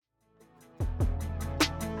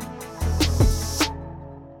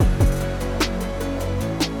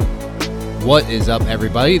What is up,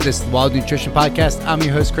 everybody? This is the Wild Nutrition Podcast. I'm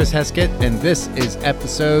your host, Chris Heskett, and this is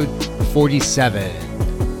episode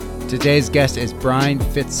 47. Today's guest is Bryan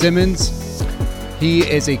Fitzsimmons. He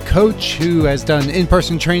is a coach who has done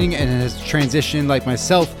in-person training and has transitioned, like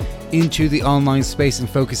myself, into the online space and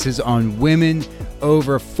focuses on women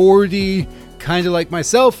over 40, kind of like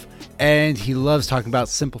myself. And he loves talking about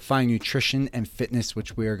simplifying nutrition and fitness,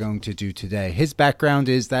 which we are going to do today. His background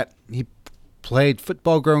is that he played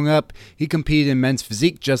football growing up. He competed in men's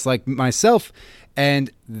physique just like myself,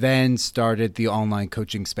 and then started the online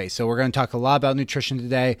coaching space. So we're going to talk a lot about nutrition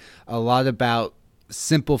today, a lot about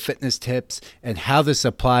simple fitness tips and how this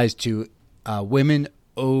applies to women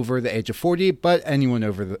over the age of 40, but anyone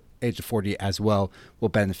over the age of 40 as well will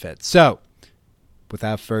benefit. So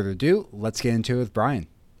without further ado, let's get into it with Bryan.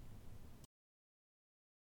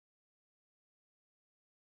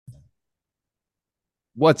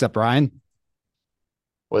 What's up, Bryan?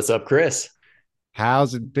 What's up, Chris?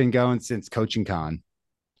 How's it been going since Coaching Con?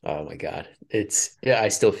 Oh my God. I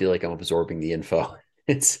still feel like I'm absorbing the info.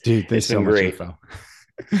 Dude, there's It's so been much great. info.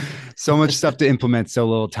 So much stuff to implement, so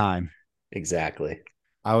little time. Exactly.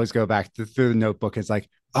 I always go back through the notebook. It's like,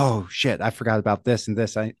 oh shit, I forgot about this and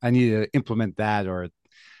this. I need to implement that, or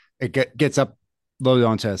it gets uploaded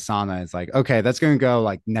onto Asana. It's like, okay, that's going to go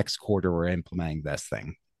like next quarter. We're implementing this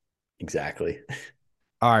thing. Exactly.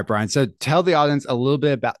 All right, Bryan. So tell the audience a little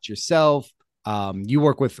bit about yourself. You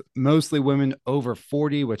work with mostly women over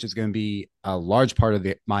 40, which is going to be a large part of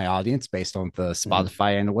my audience based on the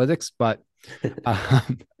Spotify analytics. But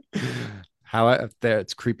um,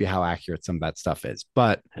 it's creepy how accurate some of that stuff is.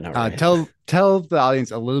 But I know, right? tell the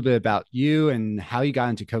audience a little bit about you and how you got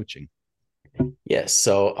into coaching. Yes.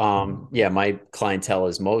 So, my clientele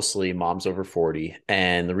is mostly moms over 40.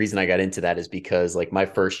 And the reason I got into that is because like my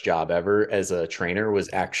first job ever as a trainer was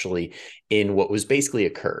actually in what was basically a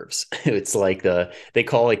curves. It's like they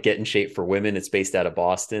call it Get in Shape for Women. It's based out of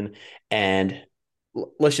Boston. And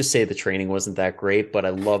let's just say the training wasn't that great, but I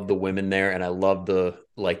love the women there and I love the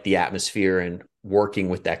atmosphere and working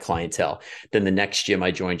with that clientele. Then the next gym I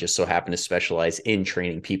joined just so happened to specialize in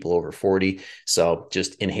training people over 40. So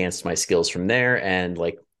just enhanced my skills from there. And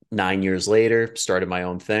like 9 years later, started my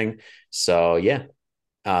own thing. So yeah,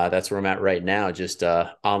 that's where I'm at right now. Just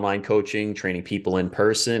online coaching, training people in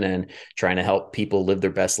person and trying to help people live their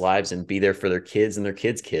best lives and be there for their kids and their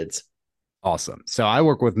kids' kids. Awesome. So I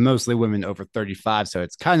work with mostly women over 35. So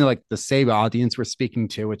it's kind of like the same audience we're speaking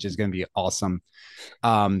to, which is going to be awesome.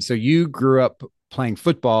 So you grew up playing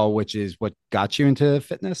football, which is what got you into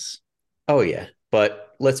fitness? Oh yeah.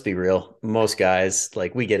 But let's be real. Most guys,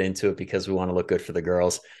 like we get into it because we want to look good for the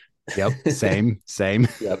girls. Yep. Same.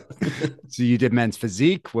 Yep. So you did men's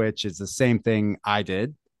physique, which is the same thing I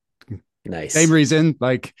did. Same Nice. reason,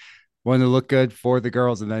 like want to look good for the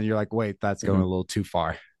girls. And then you're like, wait, that's going a Mhm. little too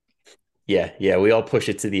far. Yeah. Yeah. We all push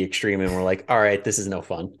it to the extreme and we're like, all right, this is no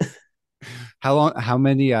fun. How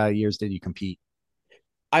many years did you compete?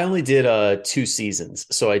 I only did 2 seasons.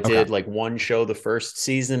 So I Okay. did like one show the first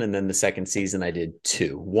season and then the second season I did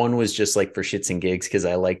two. One was just like for shits and gigs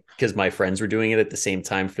because my friends were doing it at the same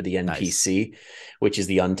time for the Nice. NPC, which is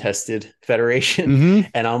the Untested Federation. Mm-hmm.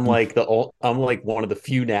 And I'm like one of the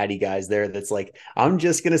few natty guys there that's like I'm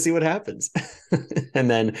just going to see what happens. And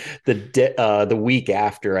then the week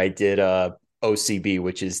after I did OCB,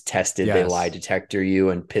 which is tested, they lie Yes. detector you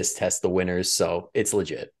and piss test the winners, so it's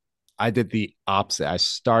legit. I did the opposite. I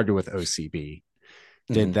started with OCB,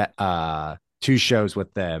 did Mhm. that two shows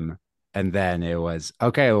with them, and then it was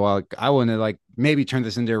okay, well, I want to like maybe turn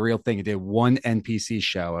this into a real thing. I did one NPC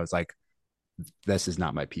show. I was like, this is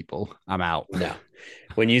not my people. I'm out. No.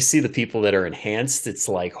 When you see the people that are enhanced, it's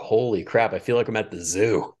like, holy crap, I feel like I'm at the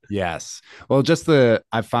zoo. Yes. Well,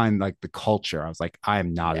 I find like the culture. I was like, I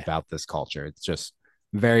am not Yeah. about this culture. It's just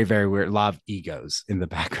very, very weird. A lot of egos in the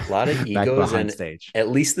back, A lot of back egos behind and stage. at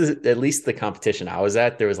least the competition I was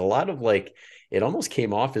at, there was a lot of like it almost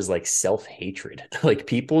came off as like self-hatred. Like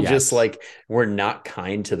people just Yes. like were not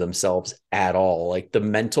kind to themselves at all. Like the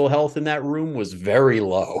mental health in that room was very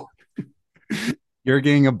low. You're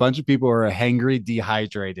getting a bunch of people who are hangry,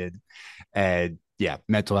 dehydrated, and yeah,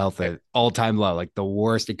 mental health at all time low, like the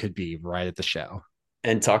worst it could be right at the show.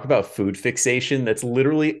 And talk about food fixation. That's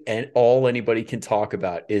literally all anybody can talk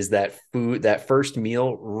about is that first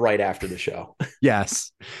meal right after the show.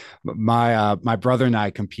 Yes. My brother and I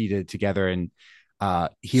competed together, and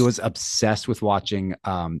he was obsessed with watching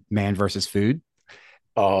Man versus Food.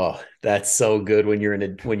 Oh, that's so good when you're in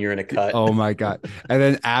a cut. Oh my God. And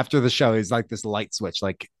then after the show, he's like this light switch.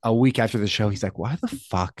 Like a week after the show, he's like, why the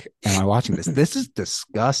fuck am I watching this? This is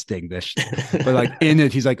disgusting. This, but like in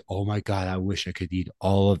it, he's like, oh my God, I wish I could eat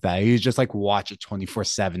all of that. He's just like watch it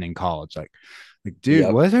 24/7 in college. Like, dude,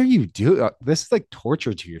 Yep. what are you doing? This is like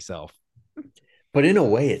torture to yourself. But in a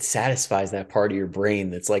way, it satisfies that part of your brain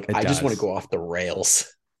that's like, It I just want to does. go off the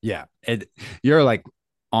rails. Yeah. You're like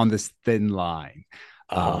on this thin line,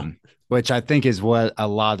 Uh-huh. which I think is what a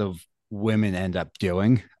lot of women end up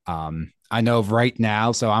doing. I know right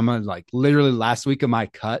now, so I'm on like literally last week of my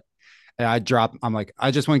cut, and I'm like,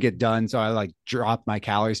 I just want to get done. So I like drop my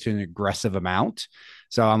calories to an aggressive amount.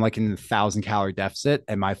 So I'm like in the 1,000 calorie deficit,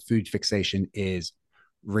 and my food fixation is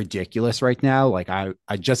ridiculous right now. Like I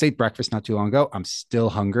just ate breakfast not too long ago. I'm still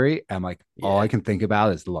hungry. I'm like, all I Yeah. can think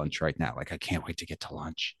about is lunch right now. Like I can't wait to get to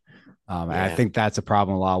lunch. And I Yeah. think that's a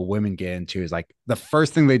problem a lot of women get into is like the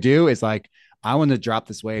first thing they do is like, I want to drop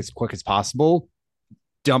this weight as quick as possible,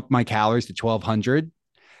 dump my calories to 1,200,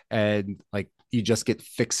 and like you just get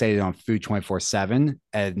fixated on food 24/7.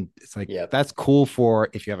 And it's like, Yep. that's cool for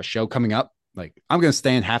if you have a show coming up. Like, I'm going to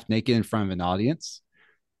stand half naked in front of an audience,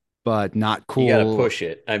 but not You got to cool. push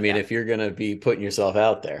it. I mean, Yeah, if you're going to be putting yourself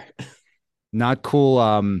out there. not cool.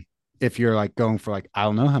 If you're like going for like, I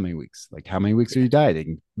don't know how many weeks, like how many weeks are Yeah. you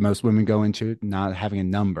dieting? Most women go into it not having a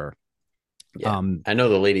number. Yeah. Um, I know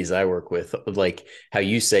the ladies I work with, like how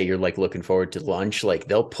you say you're like looking forward to lunch, like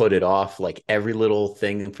they'll put it off like every little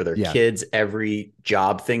thing for their yeah, kids, every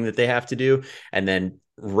job thing that they have to do. And then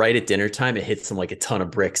right at dinner time, it hits them like a ton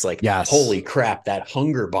of bricks. Like, yes. holy crap, that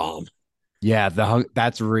hunger bomb. Yeah,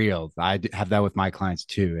 that's real. Have that with my clients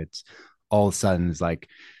too. It's all of a sudden it's like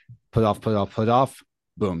put off, put off, put off,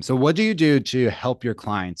 boom. So what do you do to help your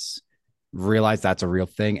clients realize that's a real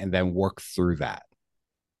thing and then work through that?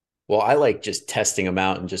 Well, I like just testing them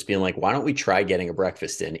out and just being like, why don't we try getting a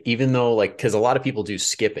breakfast in? Even though, like, because a lot of people do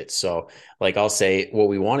skip it. So, like, I'll say, what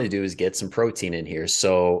we want to do is get some protein in here.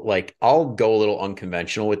 So, like, I'll go a little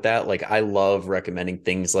unconventional with that. Like, I love recommending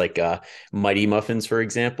things like Mighty Muffins, for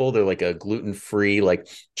example. They're like a gluten free, like,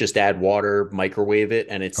 just add water, microwave it.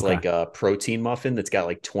 And it's Okay. like a protein muffin that's got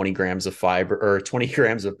like 20 grams of fiber or 20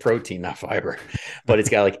 grams of protein, not fiber, but it's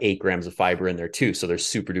got like 8 grams of fiber in there too. So they're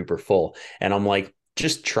super duper full. And I'm like,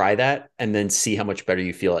 just try that and then see how much better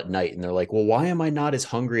you feel at night. And they're like, well, why am I not as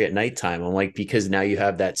hungry at nighttime? I'm like, because now you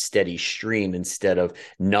have that steady stream instead of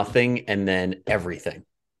nothing and then everything.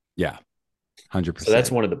 Yeah, So that's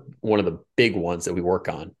 100%. one of the big ones that we work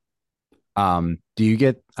on.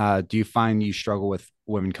 Do you find you struggle with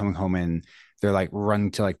women coming home and they're like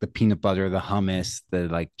running to like the peanut butter, the hummus, the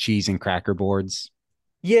like cheese and cracker boards?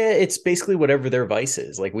 Yeah, it's basically whatever their vice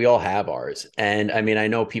is. Like we all have ours. And I mean, I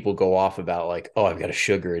know people go off about like, oh, I've got a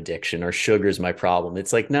sugar addiction or sugar's my problem.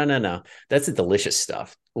 It's like, no, no, no. That's the delicious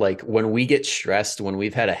stuff. Like when we get stressed, when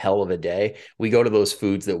we've had a hell of a day, we go to those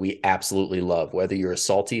foods that we absolutely love, whether you're a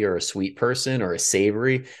salty or a sweet person or a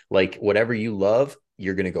savory, like whatever you love,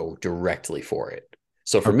 you're going to go directly for it.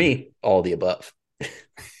 So for Okay. me, all the above.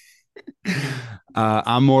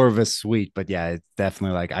 I'm more of a sweet, but yeah, it's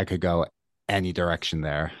definitely like I could go any direction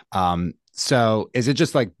there. So is it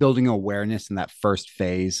just like building awareness in that first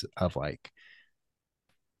phase of like,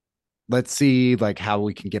 let's see like how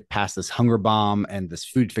we can get past this hunger bomb and this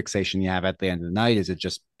food fixation you have at the end of the night? Is it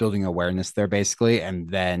just building awareness there basically? And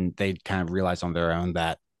then they kind of realize on their own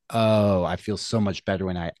that, oh, I feel so much better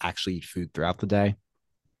when I actually eat food throughout the day.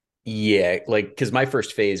 Yeah, like because my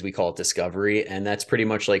first phase we call it discovery, and that's pretty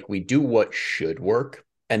much like we do what should work,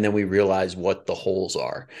 and then we realize what the holes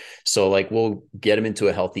are. So like we'll get them into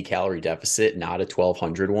a healthy calorie deficit, not a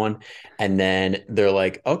 1,200 one, and then they're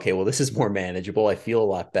like, okay, well this is more manageable. I feel a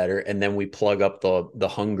lot better, and then we plug up the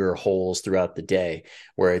hunger holes throughout the day,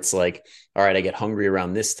 where it's like, all right, I get hungry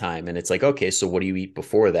around this time, and it's like, okay, so what do you eat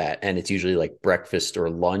before that? And it's usually like breakfast or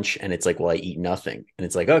lunch, and it's like, well, I eat nothing, and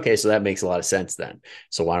it's like, okay, so that makes a lot of sense then.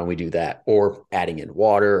 So why don't we do that? Or adding in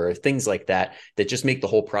water or things like that that just make the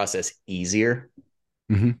whole process easier.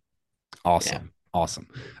 Mm-hmm. Yeah. Awesome. Awesome.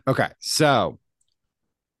 Okay. So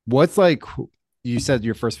what's like you said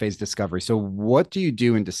your first phase discovery. So what do you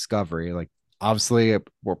do in discovery? Like obviously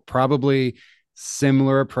we're probably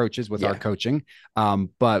similar approaches with our Yeah. coaching.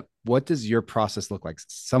 But what does your process look like?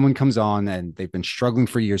 Someone comes on and they've been struggling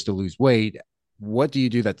for years to lose weight. What do you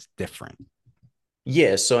do that's different?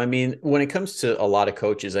 Yeah, so I mean, when it comes to a lot of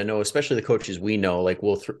coaches, I know, especially the coaches we know, like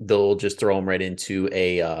they'll just throw them right into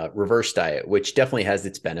a reverse diet, which definitely has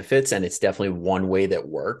its benefits, and it's definitely one way that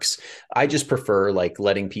works. I just prefer like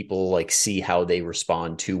letting people like see how they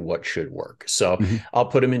respond to what should work. So Mhm. I'll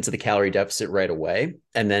put them into the calorie deficit right away,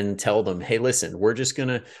 and then tell them, hey, listen, we're just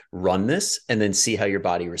gonna run this, and then see how your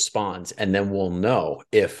body responds, and then we'll know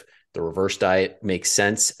if the reverse diet makes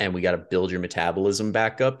sense and we got to build your metabolism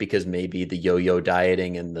back up because maybe the yo-yo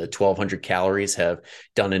dieting and the 1200 calories have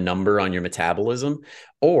done a number on your metabolism,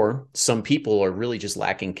 or some people are really just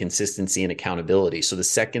lacking consistency and accountability. So the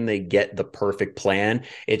second they get the perfect plan,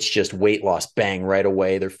 it's just weight loss bang right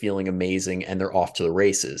away, they're feeling amazing and they're off to the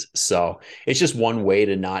races. So it's just one way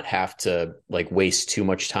to not have to like waste too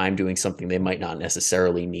much time doing something they might not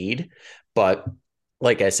necessarily need. But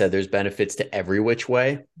like I said, there's benefits to every which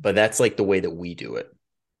way, but that's like the way that we do it.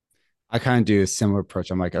 I kind of do a similar approach.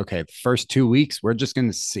 I'm like, okay, the first 2 weeks, we're just going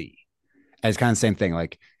to see. And it's kind of the same thing.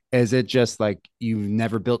 Like, is it just like you've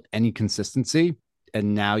never built any consistency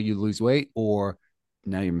and now you lose weight, or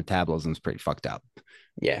now your metabolism is pretty fucked up?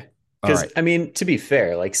 Yeah. All Because right. I mean, to be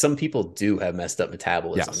fair, like some people do have messed up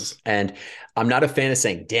metabolisms. Yes. And I'm not a fan of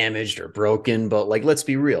saying damaged or broken, but like, let's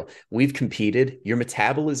be real. We've competed. Your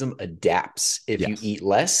metabolism adapts. If you Yes. eat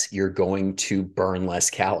less, you're going to burn less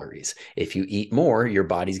calories. If you eat more, your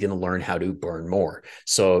body's going to learn how to burn more.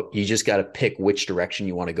 So you just got to pick which direction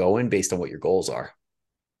you want to go in based on what your goals are.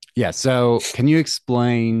 Yeah. So can you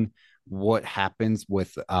explain what happens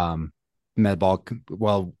with metabolic?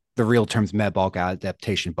 Well, the real term's metabolic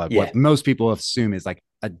adaptation, but Yeah. what most people assume is like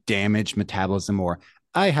a damaged metabolism, or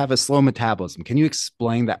I have a slow metabolism. Can you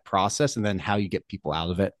explain that process and then how you get people out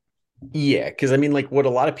of it? Yeah, because I mean, like what a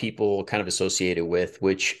lot of people kind of associate it with,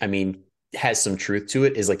 which I mean has some truth to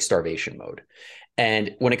it, is like starvation mode.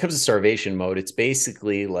 And when it comes to starvation mode, it's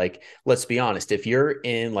basically like, let's be honest, if you're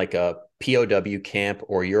in like a POW camp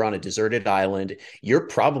or you're on a deserted island, you're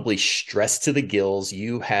probably stressed to the gills.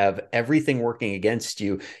 You have everything working against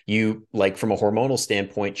you. You, like, from a hormonal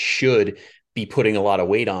standpoint, should be putting a lot of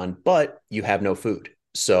weight on, but you have no food.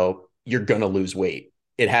 So you're going to lose weight.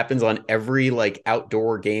 It happens on every like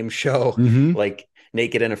outdoor game show, Mm-hmm. like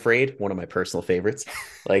Naked and Afraid, one of my personal favorites.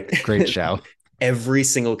 Like Great show. every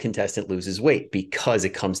single contestant loses weight because it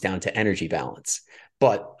comes down to energy balance.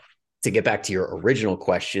 But to get back to your original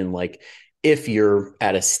question, like if you're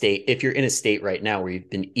in a state right now where you've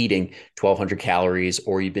been eating 1200 calories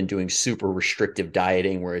or you've been doing super restrictive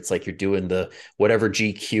dieting where it's like you're doing the whatever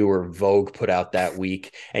GQ or Vogue put out that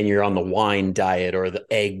week and you're on the wine diet or the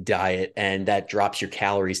egg diet and that drops your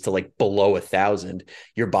calories to like below 1,000,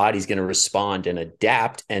 your body's going to respond and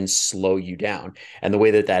adapt and slow you down. And the way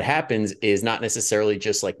that that happens is not necessarily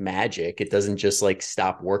just like magic. It doesn't just like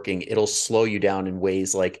stop working. It'll slow you down in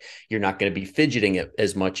ways like you're not going to be fidgeting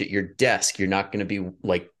as much at your desk. You're not going to be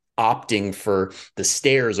like opting for the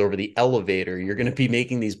stairs over the elevator. You're going to be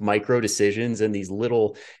making these micro decisions and these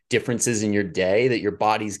little differences in your day that your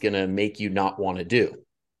body's going to make you not want to do.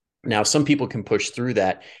 Now, some people can push through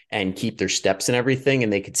that and keep their steps and everything,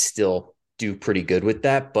 and they could still do pretty good with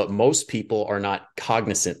that. But most people are not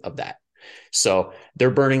cognizant of that. So they're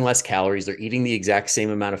burning less calories. They're eating the exact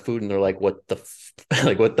same amount of food, and they're like,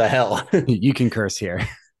 like, what the hell?" You can curse here.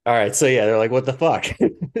 All right. So yeah, they're like, what the fuck?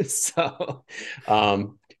 So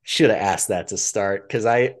should have asked that to start because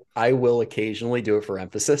I will occasionally do it for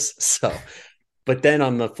emphasis. So but then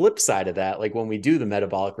on the flip side of that, like when we do the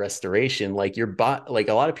metabolic restoration, like your bot, like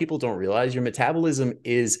a lot of people don't realize your metabolism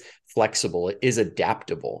is flexible, it is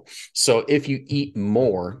adaptable. So if you eat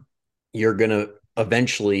more, you're gonna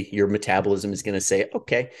eventually your metabolism is gonna say,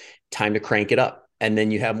 okay, time to crank it up. And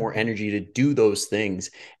then you have more energy to do those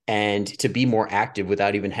things and to be more active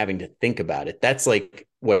without even having to think about it. That's like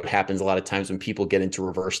what happens a lot of times when people get into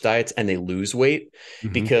reverse diets and they lose weight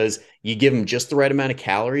Mm-hmm. because you give them just the right amount of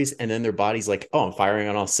calories and then their body's like, oh, I'm firing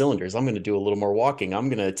on all cylinders. I'm going to do a little more walking. I'm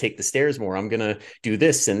going to take the stairs more. I'm going to do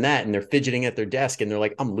this and that. And they're fidgeting at their desk and they're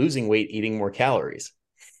like, I'm losing weight eating more calories.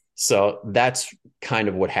 So that's kind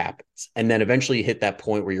of what happens. And then eventually you hit that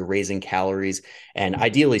point where you're raising calories and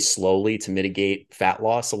ideally slowly to mitigate fat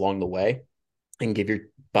loss along the way and give your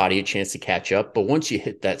body a chance to catch up. But once you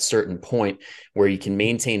hit that certain point where you can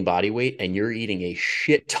maintain body weight and you're eating a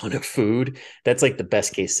shit ton of food, that's like the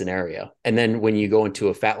best case scenario. And then when you go into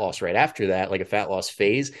a fat loss right after that, like a fat loss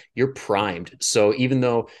phase, you're primed. So even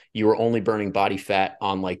though you were only burning body fat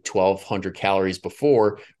on like 1,200 calories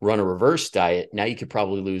before, run a reverse diet, now you could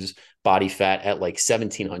probably lose body fat at like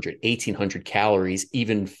 1,700, 1,800 calories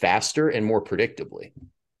even faster and more predictably.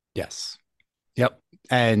 Yes. Yep.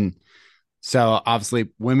 And so obviously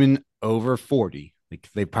women over 40, like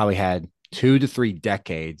they probably had 2 to 3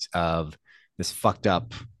 decades of this fucked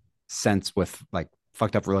up sense with like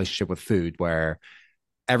fucked up relationship with food where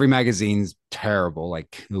every magazine's terrible.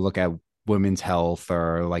 Like you look at Women's Health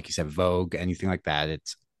or like you said, Vogue, anything like that.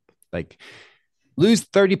 It's like lose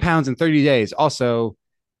 30 pounds in 30 days. Also,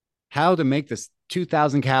 how to make this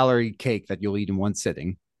 2,000 calorie cake that you'll eat in one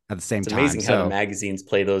sitting at the same It's time. amazing how the So magazines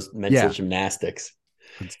play those mental yeah, gymnastics.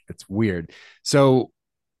 it's weird. So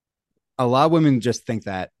a lot of women just think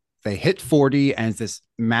that they hit 40 and it's this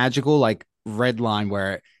magical like red line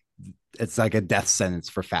where it's like a death sentence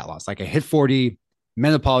for fat loss. Like I hit 40,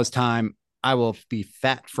 menopause time, I will be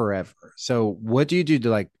fat forever. So what do you do to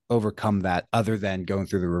like overcome that other than going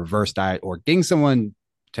through the reverse diet or getting someone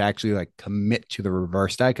to actually like commit to the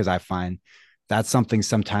reverse diet? Because I find that's something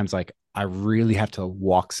sometimes like I really have to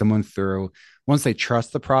walk someone through. Once they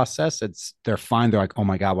trust the process, they're fine. They're like, oh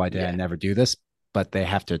my God, why did I Yeah. never do this? But they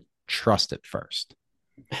have to trust it first.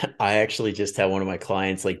 I actually just had one of my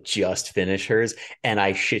clients like just finish hers. And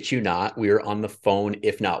I shit you not, we were on the phone,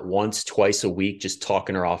 if not once, twice a week, just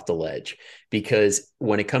talking her off the ledge. Because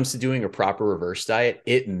when it comes to doing a proper reverse diet,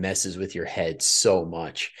 it messes with your head so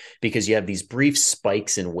much because you have these brief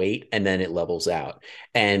spikes in weight and then it levels out.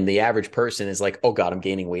 And the average person is like, oh God, I'm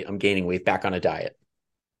gaining weight. I'm gaining weight, back on a diet.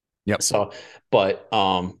 Yep. So,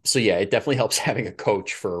 so yeah, it definitely helps having a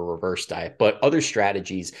coach for a reverse diet. But other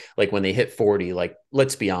strategies, like when they hit 40, like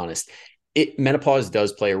let's be honest, menopause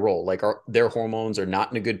does play a role. Like their hormones are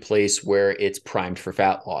not in a good place where it's primed for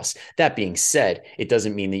fat loss. That being said, it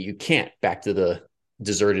doesn't mean that you can't. Back to the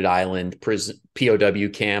deserted island, prison, POW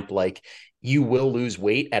camp, like you will lose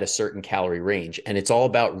weight at a certain calorie range. And it's all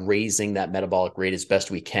about raising that metabolic rate as best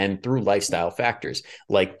we can through lifestyle factors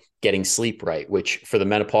like getting sleep right, which for the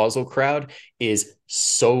menopausal crowd is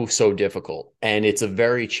so difficult. And it's a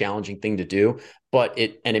very challenging thing to do, but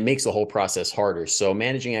it makes the whole process harder. So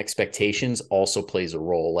managing expectations also plays a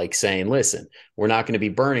role, like saying, listen, we're not going to be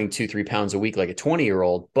burning 2-3 pounds a week like a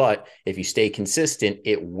 20-year-old, but if you stay consistent,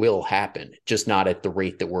 it will happen, just not at the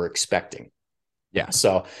rate that we're expecting. Yeah.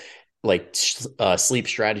 So like sleep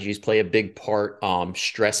strategies play a big part.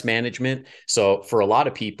 Stress management. So for a lot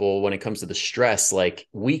of people, when it comes to the stress, like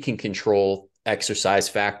we can control exercise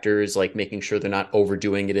factors, like making sure they're not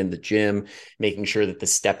overdoing it in the gym, making sure that the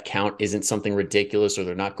step count isn't something ridiculous or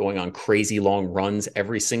they're not going on crazy long runs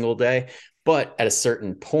every single day. But at a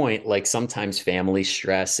certain point, like sometimes family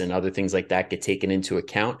stress and other things like that get taken into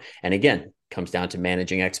account. And again, comes down to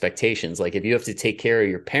managing expectations. Like if you have to take care of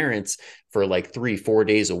your parents for like 3-4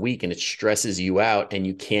 days a week and it stresses you out and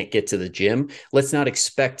you can't get to the gym, let's not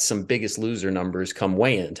expect some biggest loser numbers come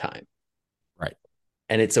weigh-in time. Right.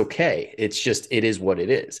 And it's okay. It's just, it is what it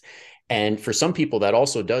is. And for some people, that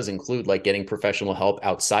also does include like getting professional help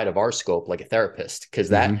outside of our scope, like a therapist, because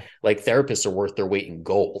that Mm-hmm. like therapists are worth their weight in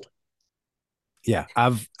gold. Yeah.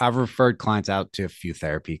 I've referred clients out to a few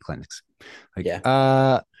therapy clinics. Like,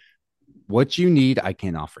 Yeah. what you need, I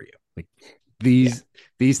can't offer you. Like Yeah.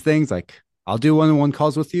 these things, like I'll do one-on-one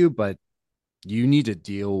calls with you, but you need to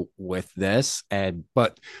deal with this. And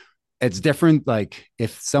but it's different. Like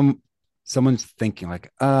if someone's thinking like,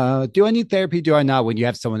 do I need therapy? Do I not? When you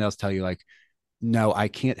have someone else tell you like, no, I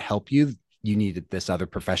can't help you. You need this other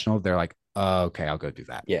professional. They're like, okay, I'll go do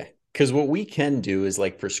that. Yeah. Because what we can do is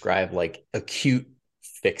like prescribe like acute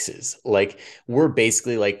fixes. Like we're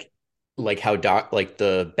basically like how like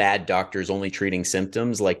the bad doctors only treating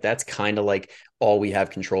symptoms. Like that's kind of like all we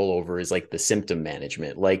have control over is like the symptom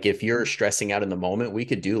management. Like if you're stressing out in the moment, we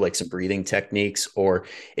could do like some breathing techniques, or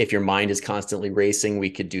if your mind is constantly racing,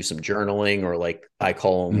 we could do some journaling, or like I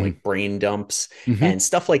call them Mm-hmm. like brain dumps Mm-hmm. and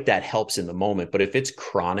stuff like that helps in the moment. But if it's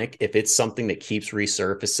chronic, if it's something that keeps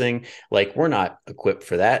resurfacing, like we're not equipped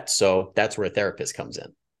for that. So that's where a therapist comes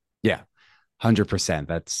in. Yeah, 100%.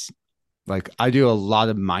 That's like I do a lot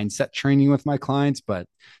of mindset training with my clients, but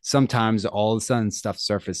sometimes all of a sudden stuff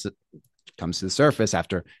surface comes to the surface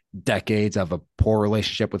after decades of a poor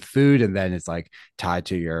relationship with food, and then it's like tied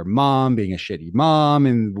to your mom being a shitty mom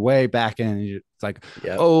and way back in. It's like,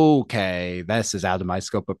 Yep. okay, this is out of my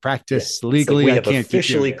scope of Yeah. practice. It's like Legally, we I have can't keep doing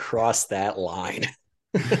officially it. crossed that line.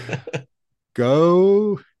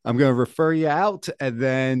 Go. I'm going to refer you out, and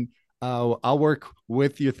then I'll work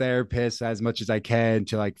with your therapist as much as I can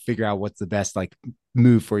to like figure out what's the best like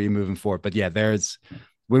move for you moving forward. But yeah, there's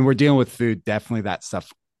when we're dealing with food, definitely that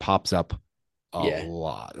stuff pops up a Yeah.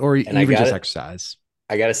 lot, or And I even got just it. exercise.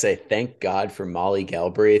 I gotta say, thank God for Molly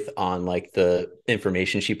Galbraith on like the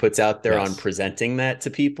information she puts out there on Yes. presenting that to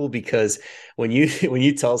people. Because when you when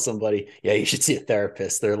you tell somebody, yeah, you should see a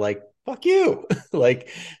therapist, they're like, fuck you. Like,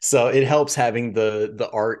 so it helps having the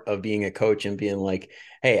art of being a coach and being like,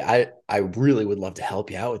 hey, I really would love to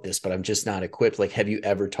help you out with this, but I'm just not equipped. Like, have you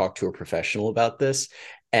ever talked to a professional about this?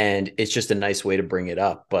 And it's just a nice way to bring it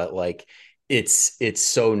up. But like, it's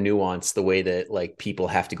so nuanced the way that like people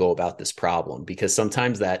have to go about this problem, because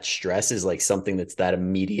sometimes that stress is like something that's that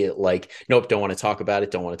immediate, like, nope, don't want to talk about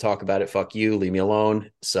it, don't want to talk about it, fuck you, leave me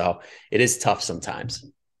alone. So it is tough sometimes.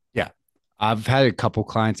 Yeah. I've had a couple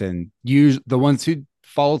clients, and the ones who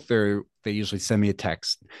follow through, they usually send me a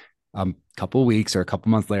text couple weeks or a couple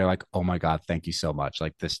months later, like, oh my God, thank you so much.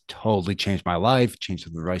 Like this totally changed my life,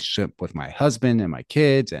 changed the relationship with my husband and my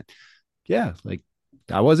kids. And yeah, like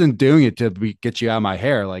I wasn't doing it to get you out of my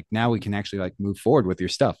hair. Like now we can actually like move forward with your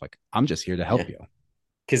stuff. Like I'm just here to Yeah. help you.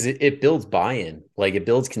 Because it builds buy-in, like it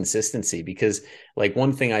builds consistency. Because like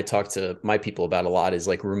one thing I talk to my people about a lot is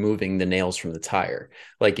like removing the nails from the tire.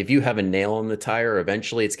 Like if you have a nail in the tire,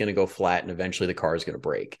 eventually it's going to go flat and eventually the car is going to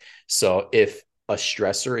break. So if a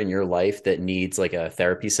stressor in your life that needs like a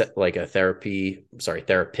therapy set, like a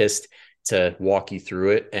therapist to walk you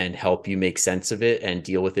through it and help you make sense of it and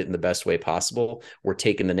deal with it in the best way possible, we're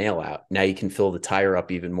taking the nail out. Now you can fill the tire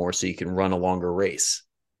up even more so you can run a longer race.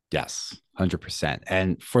 Yes, 100%.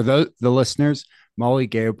 And for the listeners, Molly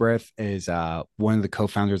Gabreth is one of the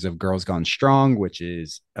co-founders of Girls Gone Strong, which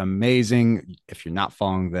is amazing. If you're not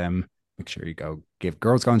following them, make sure you go give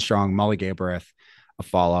Girls Gone Strong, Molly Gabreth, a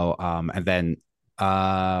follow. And then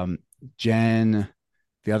Jen,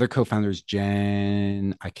 the other co-founder is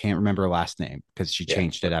Jen. I can't remember her last name because she Yeah.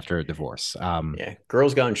 changed it after a divorce. Yeah.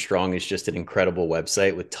 Girls Gone Strong is just an incredible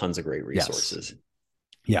website with tons of great Yes, resources.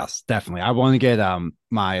 yes, definitely. I want to get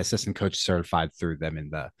my assistant coach certified through them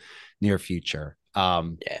in the near future.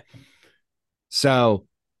 Yeah. So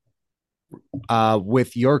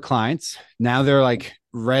with your clients, now they're like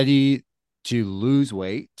ready to lose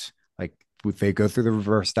weight. Like if they go through the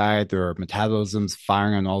reverse diet, their metabolism's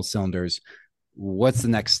firing on all cylinders. What's the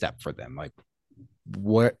next step for them? Like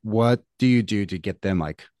what do you do to get them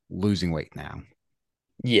like losing weight now?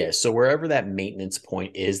 Yeah. So wherever that maintenance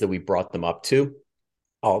point is that we brought them up to,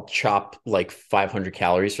 I'll chop like 500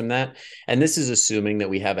 calories from that. And this is assuming that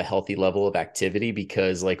we have a healthy level of activity,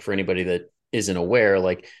 because like for anybody that isn't aware,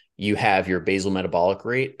 like you have your basal metabolic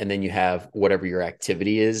rate and then you have whatever your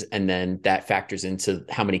activity is. And then that factors into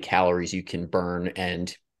how many calories you can burn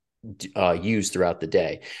and use throughout the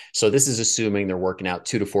day. So this is assuming they're working out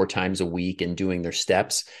 2 to 4 times a week and doing their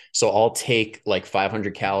steps. So I'll take like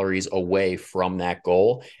 500 calories away from that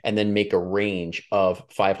goal and then make a range of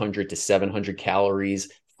 500 to 700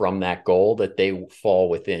 calories from that goal that they fall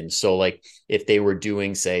within. So like if they were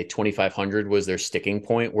doing say 2500 was their sticking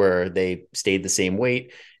point where they stayed the same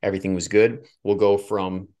weight, everything was good, we'll go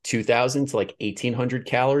from 2000 to like 1800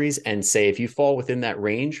 calories and say if you fall within that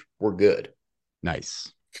range, we're good.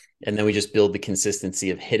 Nice. And then we just build the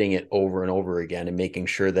consistency of hitting it over and over again and making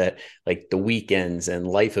sure that like the weekends and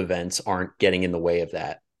life events aren't getting in the way of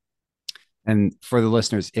that. And for the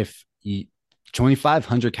listeners, if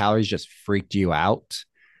 2500 calories just freaked you out,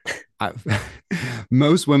 I,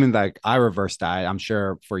 most women that I reverse diet, I'm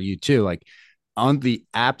sure for you too, like on the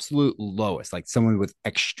absolute lowest, like someone with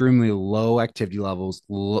extremely low activity levels,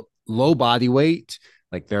 low body weight,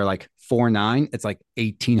 like they're like 4'9", it's like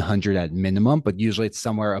 1800 at minimum, but usually it's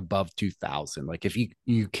somewhere above 2000. Like if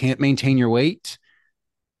you can't maintain your weight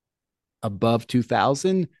above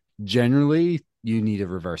 2000, generally you need a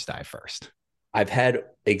reverse diet first. I've had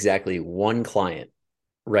exactly one client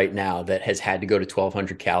right now that has had to go to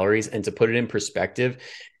 1200 calories. And to put it in perspective,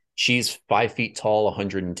 she's 5 feet tall,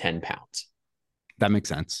 110 pounds. That makes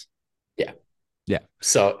sense. Yeah. Yeah.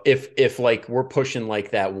 So if like we're pushing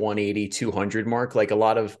like that 180, 200 mark, like a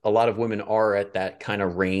lot of women are at that kind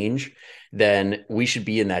of range, then we should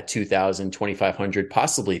be in that 2000, 2500,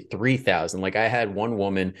 possibly 3000. Like I had one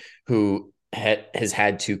woman who has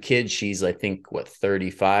had 2 kids. She's, I think, what,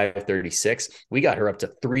 35, 36. We got her up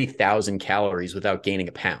to 3000 calories without gaining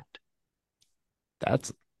a pound.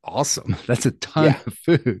 That's awesome. That's a ton Yeah. of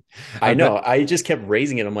food. I I bet. know. I just kept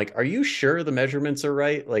raising it. I'm like, are you sure the measurements are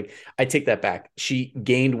right? Like, I take that back. She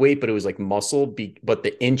gained weight, but it was like muscle, but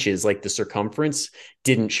the inches, like the circumference,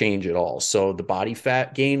 didn't change at all. So the body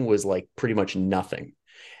fat gain was like pretty much nothing.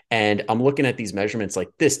 And I'm looking at these measurements like,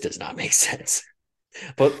 this does not make sense.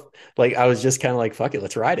 But like, I was just kind of like, fuck it,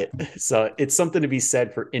 let's ride it. So it's something to be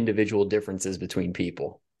said for individual differences between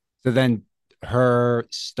people. So then her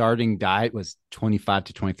starting diet was 25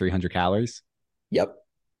 to 2300 calories. Yep.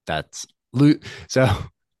 That's so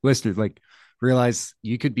listeners, like realize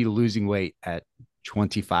you could be losing weight at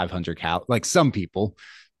 2500 like some people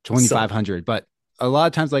So 2500, but a lot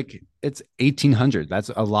of times like it's 1800. That's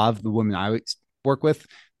a lot of the women I work with,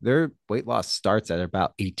 their weight loss starts at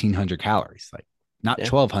about 1800 calories. Like not Yeah.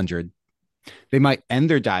 1200. They might end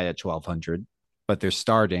their diet at 1200, but they're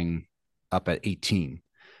starting up at 18,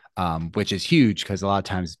 which is huge because a lot of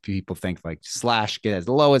times people think like slash get as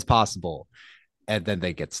low as possible and then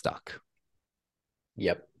they get stuck.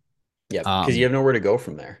 Yep. Yep. Because you Um, have nowhere to go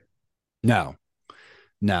from there. no,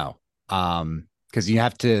 no. Because you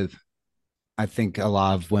have to, I think a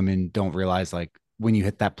lot of women don't realize like when you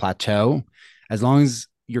hit that plateau, as long as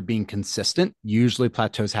you're being consistent, usually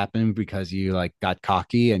plateaus happen because you like got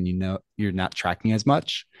cocky and you know you're not tracking as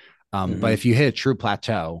much. But Hmm. if you hit a true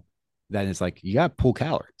plateau, then it's like you got to pull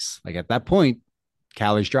calories. Like at that point,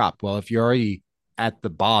 calories drop. Well, if you're already at the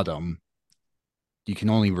bottom, you can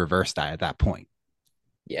only reverse that at that point.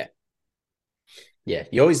 Yeah. Yeah.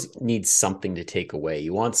 You always need something to take away.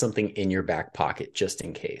 You want something in your back pocket just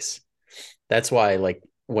in case. That's why, like,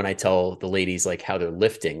 when I tell the ladies like how they're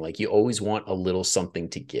lifting, like you always want a little something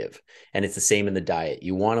to give. And it's the same in the diet.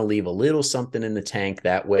 You want to leave a little something in the tank.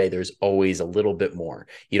 That way there's always a little bit more.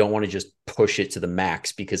 You don't want to just push it to the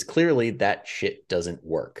max because clearly that shit doesn't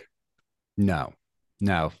work. No,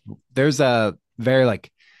 no. There's a very like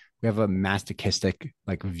we have a masochistic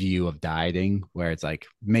like view of dieting where it's like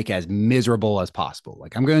make it as miserable as possible.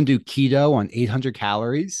 Like I'm going to do keto on 800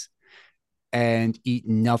 calories and eat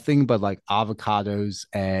nothing but like avocados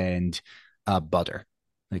and butter.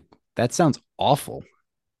 Like that sounds awful.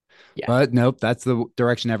 Yeah. But nope, that's the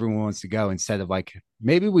direction everyone wants to go instead of like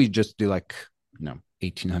maybe we just do like,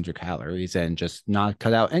 1800 calories and just not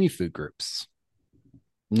cut out any food groups.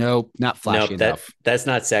 Nope, not flashy Nope, enough. that's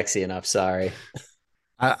not sexy enough. Sorry.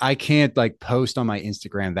 I can't like post on my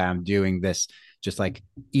Instagram that I'm doing this just like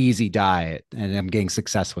easy diet and I'm getting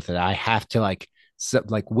success with it. I have to like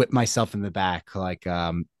like whip myself in the back. Like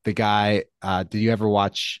the guy, did you ever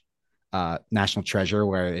watch National Treasure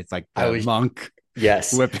where it's like I the was monk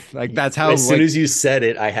yes. whip like that's how As soon like as you said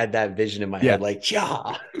it, I had that vision in my yeah. head, like,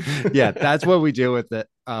 yeah. Yeah, that's what we do with it.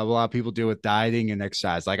 A lot of people do with dieting and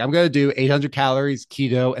exercise. Like I'm gonna do 800 calories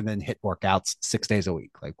keto and then hit workouts 6 days a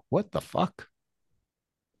week. Like what the fuck?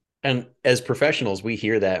 And as professionals, we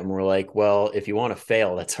hear that and we're like, well, if you want to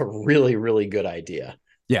fail, that's a really, really good idea.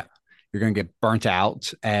 Yeah, you're going to get burnt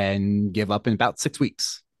out and give up in about 6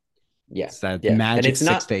 weeks. Yeah. It's that Yeah. And magic it's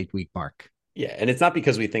six not, to 8 week mark. yeah. And it's not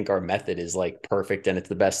because we think our method is like perfect and it's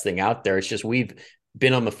the best thing out there. It's just we've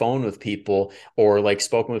been on the phone with people or like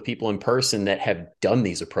spoken with people in person that have done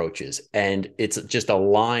these approaches. And it's just a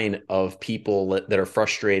line of people that are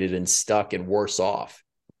frustrated and stuck and worse off.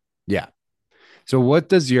 Yeah. So, what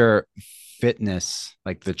does your fitness,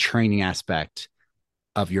 like the training aspect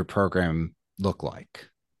of your program, look like?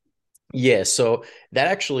 Yeah, so that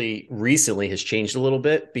actually recently has changed a little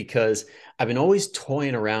bit because I've been always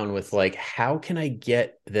toying around with like how can I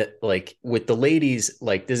get that like with the ladies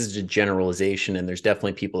like this is a generalization and there's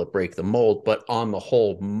definitely people that break the mold, but on the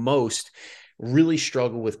whole most really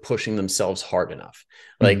struggle with pushing themselves hard enough.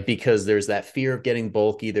 Mhm. Like because there's that fear of getting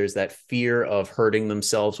bulky, there's that fear of hurting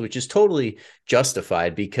themselves, which is totally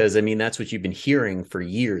justified because I mean that's what you've been hearing for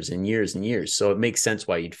years and years and years. So it makes sense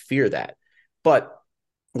why you'd fear that. But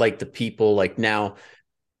like the people like now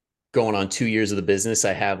going on 2 years of the business,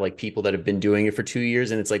 I have like people that have been doing it for 2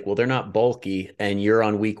 years, and it's like, well, they're not bulky, and you're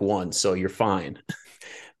on week one, so you're fine.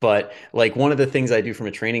 But like one of the things I do from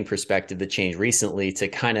a training perspective that changed recently to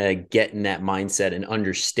kind of get in that mindset and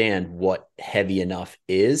understand what heavy enough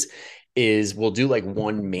is we'll do like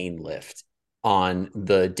one main lift on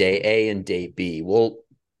the day A and day B.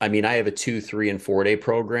 I mean, I have a 2, 3, and 4 day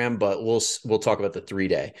program, but we'll talk about the 3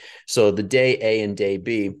 day. So the day A and day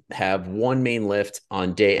B have one main lift.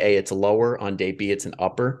 On day A, it's a lower. On day B, it's an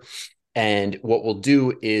upper. And what we'll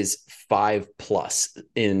do is 5+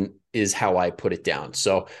 in is how I put it down.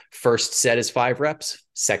 So first set is 5 reps,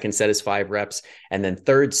 second set is 5 reps, and then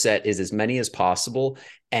third set is as many as possible.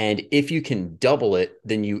 And if you can double it,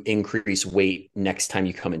 then you increase weight next time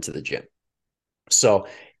you come into the gym. So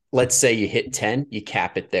let's say you hit 10, you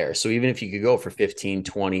cap it there. So even if you could go for 15,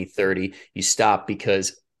 20, 30, you stop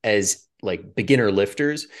because as like beginner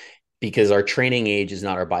lifters, because our training age is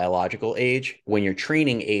not our biological age. When your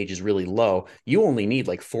training age is really low, you only need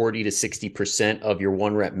like 40 to 60% of your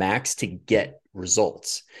 1 rep max to get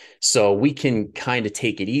results. So we can kind of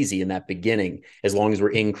take it easy in that beginning as long as we're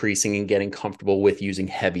increasing and getting comfortable with using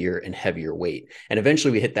heavier and heavier weight. And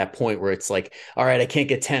eventually we hit that point where it's like, all right, I can't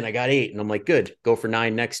get 10, I got 8. And I'm like, good, go for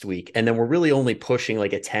 9 next week. And then we're really only pushing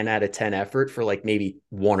like a 10 out of 10 effort for like maybe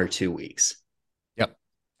 1 or 2 weeks. Yep.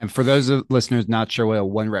 And for those listeners not sure what a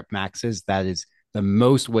 1 rep max is, that is the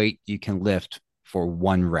most weight you can lift for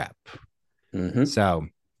 1 rep. Mm-hmm. So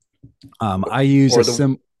I use a Or the,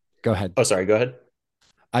 sim. Go ahead. oh, sorry, go ahead.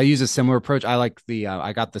 I use a similar approach. I like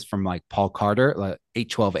I got this from like Paul Carter, like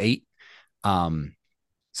 8-12-8.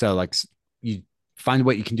 So like you find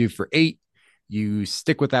what you can do for 8, you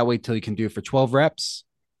stick with that weight till you can do it for 12 reps,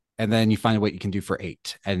 and then you find what you can do for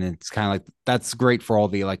 8. And it's kind of like that's great for all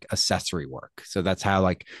the like accessory work. So that's how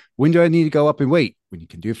like when do I need to go up in weight? When you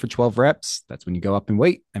can do it for 12 reps, that's when you go up in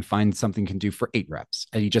weight and find something you can do for 8 reps.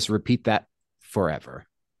 And you just repeat that forever.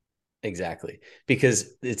 Exactly.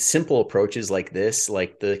 Because it's simple approaches like this,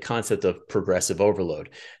 like the concept of progressive overload,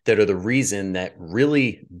 that are the reason that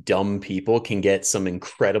really dumb people can get some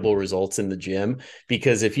incredible results in the gym.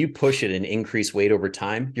 Because if you push it and increase weight over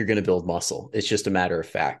time, you're going to build muscle. It's just a matter of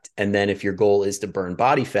fact. And then if your goal is to burn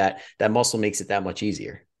body fat, that muscle makes it that much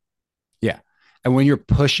easier. Yeah. And when you're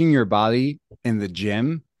pushing your body in the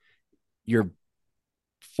gym, you're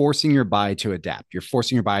forcing your body to adapt. You're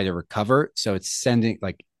forcing your body to recover. So it's sending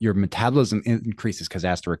like your metabolism increases because it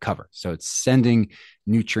has to recover. So it's sending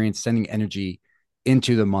nutrients, sending energy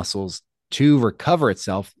into the muscles to recover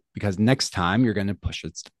itself because next time you're going to push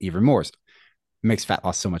it even more. So it makes fat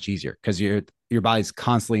loss so much easier because your body's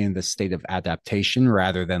constantly in this state of adaptation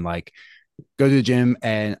rather than like go to the gym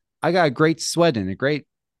and I got a great sweat and a great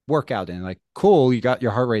workout in. Like, cool, you got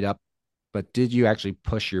your heart rate up, but did you actually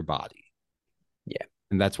push your body? Yeah.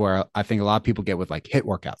 And that's where I think a lot of people get with like HIIT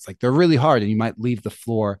workouts. Like they're really hard and you might leave the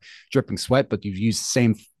floor dripping sweat, but you've used the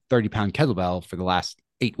same 30-pound kettlebell for the last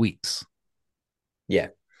 8 weeks. Yeah.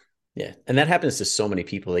 Yeah. And that happens to so many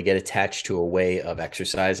people. They get attached to a way of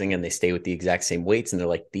exercising and they stay with the exact same weights. And they're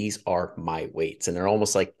like, these are my weights. And they're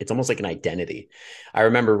almost like, it's almost like an identity. I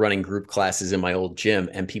remember running group classes in my old gym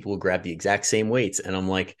and people would grab the exact same weights. And I'm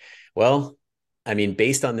like, well, I mean,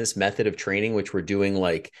 based on this method of training, which we're doing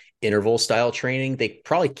like interval style training, they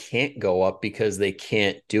probably can't go up because they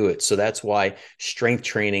can't do it. So that's why strength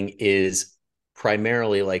training is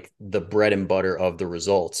primarily like the bread and butter of the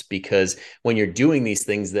results, because when you're doing these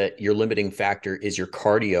things that your limiting factor is your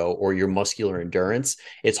cardio or your muscular endurance,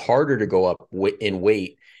 it's harder to go up in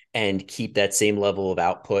weight and keep that same level of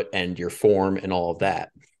output and your form and all of that.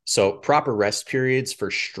 So proper rest periods for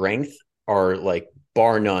strength are like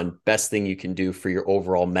bar none best thing you can do for your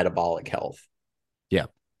overall metabolic health. Yeah.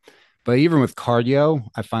 But even with cardio,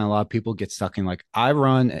 I find a lot of people get stuck in like, I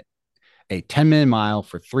run a 10-minute mile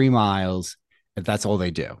for 3 miles. If that's all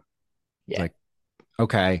they do, it's Yeah. like,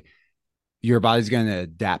 okay, your body's going to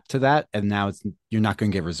adapt to that. And now you're not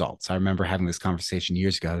going to get results. I remember having this conversation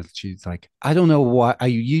years ago. She's like, I don't know why I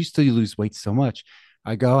used to lose weight so much.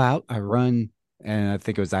 I go out, I run, and I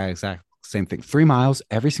think it was that exact same thing, 3 miles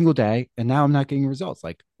every single day. And now I'm not getting results.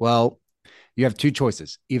 Like, well, you have two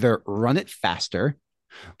choices, either run it faster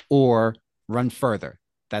or run further.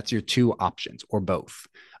 That's your two options, or both.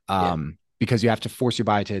 Yeah. Because you have to force your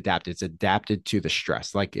body to adapt. It's adapted to the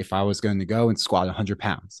stress. Like if I was going to go and squat 100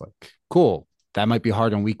 pounds, like, cool. That might be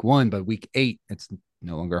hard on week 1, but week 8, it's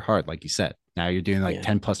no longer hard. Like you said, now you're doing like Yeah.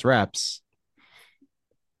 10 plus reps.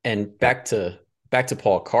 And Yep. back to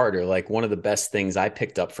Paul Carter, like one of the best things I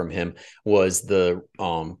picked up from him was the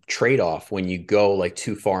trade-off when you go like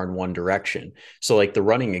too far in one direction. So like the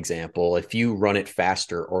running example, if you run it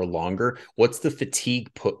faster or longer, what's the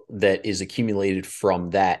fatigue put that is accumulated from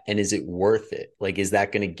that? And is it worth it? Like, is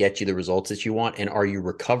that going to get you the results that you want? And are you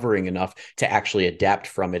recovering enough to actually adapt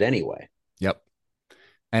from it anyway? Yep.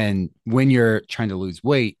 And when you're trying to lose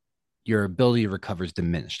weight, your ability to recover is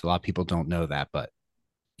diminished. A lot of people don't know that, but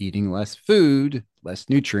eating less food, less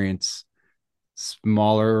nutrients,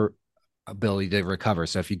 smaller ability to recover.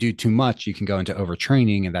 So if you do too much, you can go into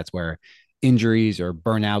overtraining, and that's where injuries or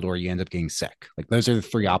burnout, or you end up getting sick. Like those are the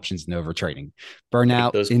three options in overtraining: Like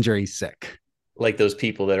burnout, those injury, sick. like those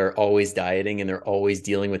people that are always dieting and they're always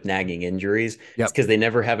dealing with nagging injuries. It's Yep. because they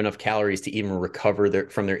never have enough calories to even recover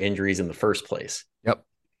from their injuries in the first place. Yep.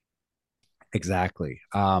 Exactly.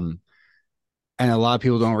 And a lot of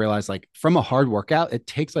people don't realize like from a hard workout, it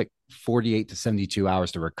takes like 48 to 72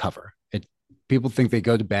 hours to recover. People think they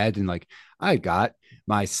go to bed and like, I got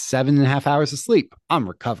my 7.5 hours of sleep. I'm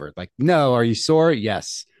recovered. Like, no, are you sore?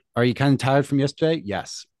 Yes. Are you kind of tired from yesterday?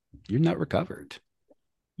 Yes. You're not recovered.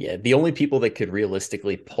 Yeah, the only people that could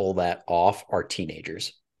realistically pull that off are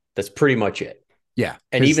teenagers. That's pretty much it. Yeah.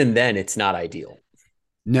 And Cause even then, it's not ideal.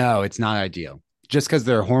 no, it's not ideal. Just because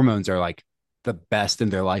their hormones are like the best in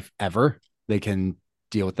their life ever, they can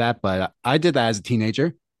deal with that. But I did that as a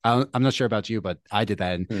teenager. I'm not sure about you, but I did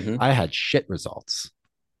that and Mm-hmm. I had shit results.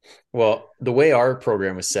 Well, the way our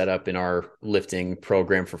program was set up in our lifting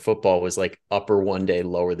program for football was like upper one day,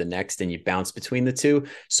 lower the next, and you bounce between the two.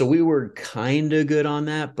 So we were kind of good on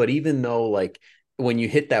that. But even though like when you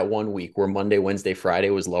hit that 1 week where Monday, Wednesday, Friday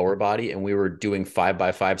was lower body and we were doing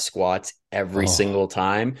 5x5 squats every Oh, single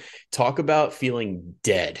time, talk about feeling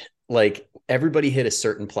dead. Like everybody hit a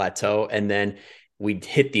certain plateau and then we'd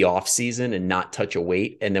hit the off season and not touch a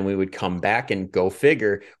weight. And then we would come back and go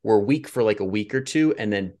figure. We're weak for like a week or two.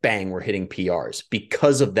 And then bang, we're hitting PRs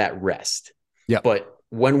because of that rest. yep. But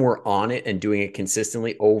when we're on it and doing it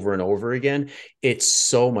consistently over and over again, it's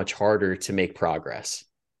so much harder to make progress.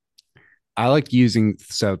 I like using,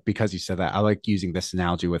 so because you said that, I like using this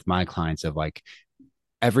analogy with my clients of like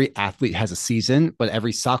every athlete has a season, but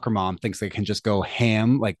every soccer mom thinks they can just go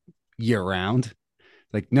ham like year round.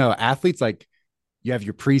 Like, no, athletes, like, you have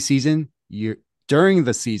your preseason, you during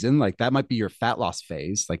the season, like that might be your fat loss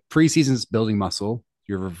phase. Like preseason is building muscle,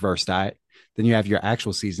 your reverse diet. Then you have your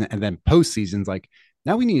actual season, and then postseason's like,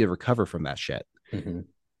 now we need to recover from that shit. Mm-hmm.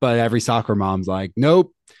 But every soccer mom's like,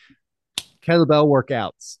 nope, kettlebell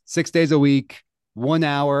workouts 6 days a week, 1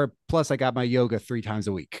 hour. Plus, I got my yoga 3 times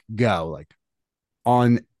a week. Go like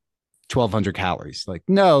on 1,200 calories. Like,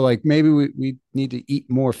 no, like maybe we need to eat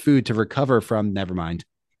more food to recover from. Never mind.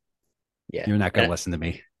 Yeah. You're not going to And listen to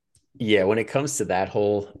me. yeah, when it comes to that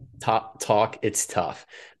whole top talk, it's tough.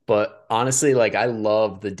 But honestly, like I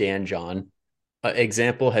love the Dan John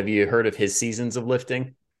example. Have you heard of his seasons of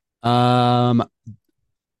lifting? Um,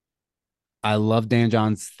 I love Dan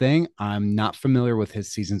John's thing. I'm not familiar with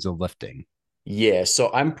his seasons of lifting. Yeah,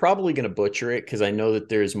 so I'm probably going to butcher it because I know that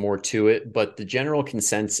there's more to it, but the general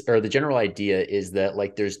consensus or the general idea is that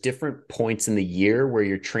like there's different points in the year where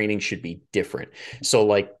your training should be different. So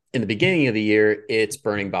like in the beginning of the year, it's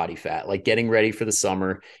burning body fat, like getting ready for the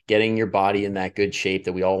summer, getting your body in that good shape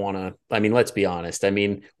that we all want to. I mean, let's be honest. I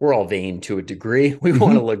mean, we're all vain to a degree. We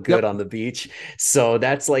want to Mm-hmm. look good Yep. on the beach. So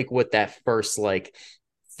that's like what that first like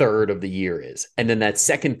third of the year is. And then that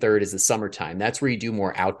second third is the summertime. That's where you do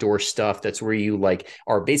more outdoor stuff. That's where you like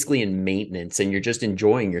are basically in maintenance and you're just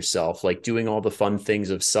enjoying yourself, like doing all the fun things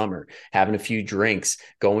of summer, having a few drinks,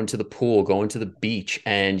 going to the pool, going to the beach,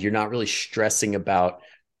 and you're not really stressing about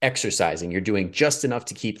exercising. You're doing just enough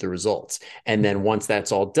to keep the results. And then once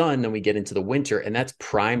that's all done, then we get into the winter and that's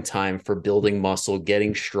prime time for building muscle,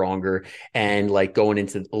 getting stronger and like going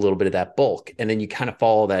into a little bit of that bulk. And then you kind of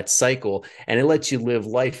follow that cycle and it lets you live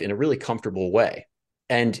life in a really comfortable way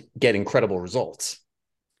and get incredible results.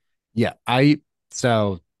 Yeah.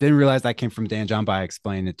 So didn't realize that came from Dan John, but I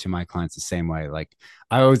explain it to my clients the same way. Like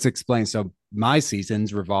I always explain. So my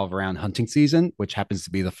seasons revolve around hunting season, which happens to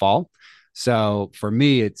be the fall. So for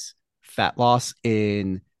me, it's fat loss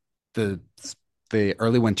in the the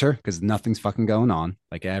early winter because nothing's fucking going on.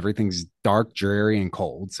 Like everything's dark, dreary, and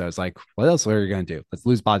cold. So it's like, what else are you gonna do? Let's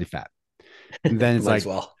lose body fat. And then it's Might as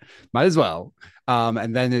like, well. might as well.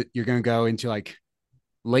 And then you're gonna go into like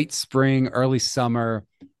late spring, early summer.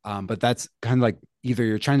 But that's kind of like either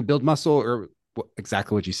you're trying to build muscle or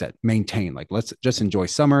exactly what you said, maintain. Like let's just enjoy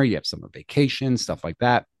summer. You have summer vacation, stuff like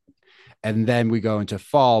that. And then we go into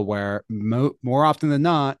fall where more often than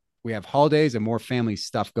not, we have holidays and more family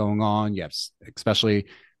stuff going on. You have, especially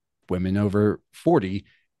women over 40,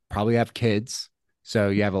 probably have kids. So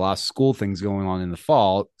you have a lot of school things going on in the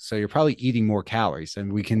fall. So you're probably eating more calories.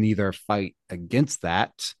 And we can either fight against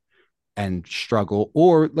that and struggle,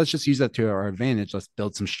 or let's just use that to our advantage. Let's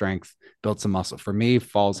build some strength, build some muscle. For me,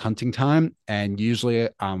 fall's hunting time, and usually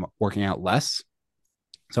I'm working out less.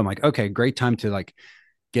 So I'm like, okay, great time to like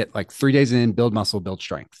get like 3 days in, build muscle, build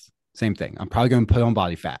strength. Same thing. I'm probably going to put on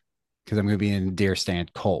body fat because I'm going to be in a deer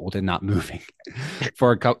stand cold and not moving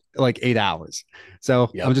for a couple, like 8 hours. So I'm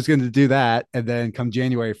Yep. just going to do that. And then come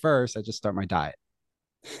January 1st, I just start my diet.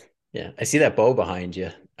 Yeah. I see that bow behind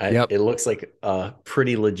you. Yep. It looks like a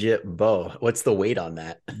pretty legit bow. What's the weight on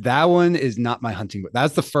that? That one is not my hunting bow.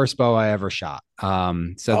 That's the first bow I ever shot. So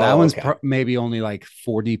that Oh, one's okay. maybe only like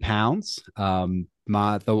 40 pounds.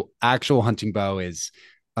 The actual hunting bow is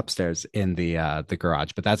upstairs in the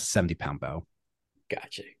garage, but that's a 70-pound bow.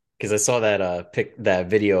 Gotcha. Because I saw that that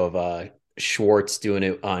video of Schwartz doing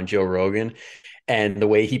it on Joe Rogan and the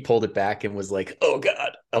way he pulled it back and was like, "Oh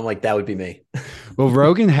God," I'm like, "That would be me." Well,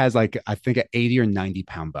 Rogan has like I think an 80 or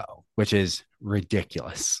 90-pound bow, which is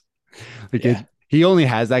ridiculous. Like Yeah, he only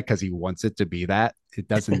has that because he wants it to be that. It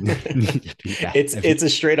doesn't need to be that heavy. it's a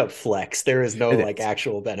straight up flex. There is no It like is.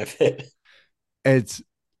 actual benefit. It's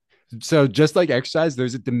so just like exercise,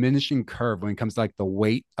 there's a diminishing curve when it comes to like the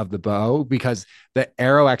weight of the bow because the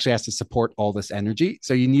arrow actually has to support all this energy.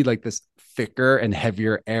 So you need like this thicker and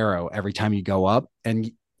heavier arrow every time you go up. And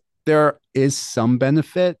there is some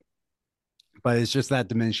benefit, but it's just that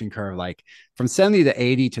diminishing curve. Like from 70 to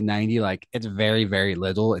 80 to 90, like it's very, very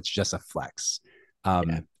little. It's just a flex.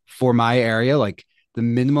 Yeah, For my area, like the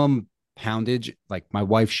minimum poundage. Like my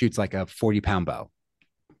wife shoots like a 40-pound bow,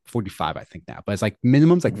 45, I think now, but it's like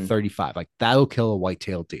minimum's like Mhm. 35. Like that'll kill a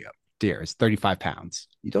white-tailed deer. It's 35 pounds.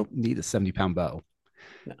 You don't need a 70-pound bow.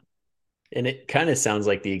 No. And it kind of sounds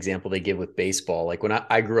like the example they give with baseball. Like when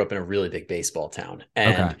I grew up in a really big baseball town,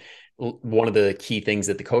 Okay. and one of the key things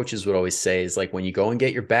that the coaches would always say is like, when you go and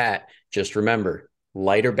get your bat, just remember,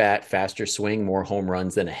 lighter bat, faster swing, more home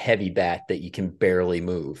runs than a heavy bat that you can barely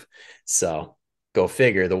move. So go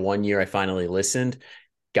figure. The one year I finally listened,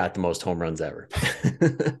 got the most home runs ever.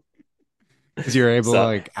 Because you're able to So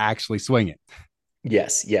like actually swing it.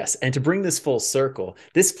 yes, yes. And to bring this full circle,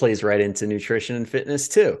 this plays right into nutrition and fitness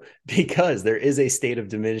too, because there is a state of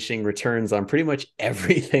diminishing returns on pretty much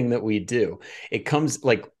everything that we do. It comes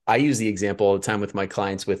like I use the example all the time with my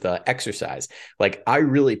clients with exercise. Like I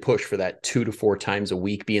really push for that 2 to 4 times a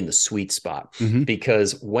week being the sweet spot, Mm-hmm.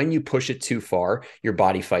 because when you push it too far, your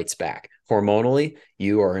body fights back. Hormonally,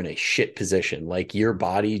 you are in a shit position. Like your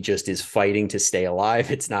body just is fighting to stay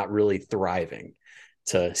alive. It's not really thriving,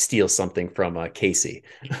 to steal something from Casey.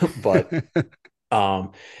 But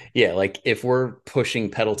um yeah, like if we're pushing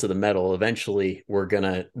pedal to the metal, eventually we're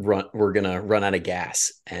gonna run out of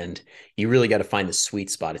gas, and you really got to find the sweet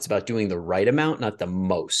spot. It's about doing the right amount, not the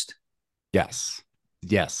most. Yes.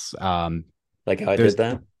 Yes. Like how I did There's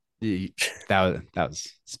that. that was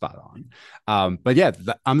spot on. But yeah,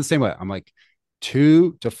 I'm the same way. I'm like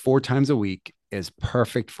 2 to 4 times a week is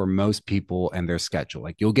perfect for most people and their schedule.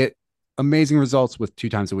 Like you'll get amazing results with 2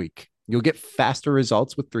 times a week. You'll get faster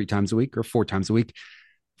results with 3 times a week or 4 times a week.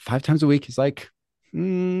 5 times a week is like, you're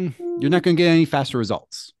not going to get any faster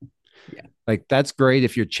results. Yeah. Like that's great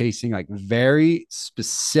if you're chasing like very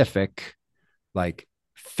specific, like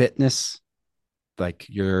fitness, like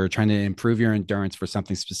you're trying to improve your endurance for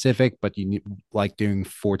something specific, but you need like doing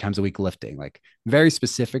 4 times a week lifting, like very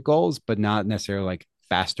specific goals, but not necessarily like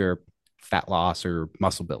faster fat loss or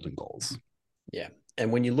muscle building goals. Yeah.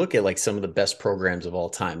 And when you look at like some of the best programs of all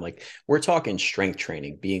time, like we're talking strength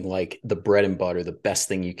training being like the bread and butter, the best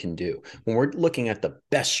thing you can do. When we're looking at the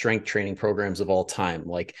best strength training programs of all time,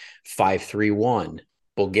 like 5-3-1,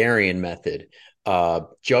 Bulgarian method,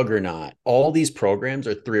 Juggernaut, all these programs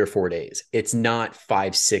are 3 or 4 days. It's not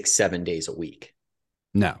 5, 6, 7 days a week.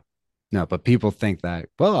 No, no, but people think that,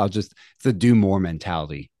 well, it's a do more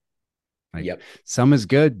mentality. Like Yep. some is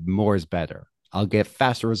good, more is better. I'll get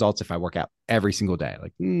faster results if I work out every single day.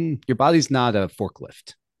 Like your body's not a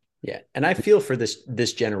forklift. Yeah. And I feel for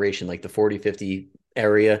this generation, like the 40-50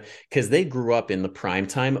 area, because they grew up in the prime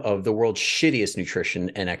time of the world's shittiest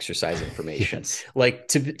nutrition and exercise information. Yes. Like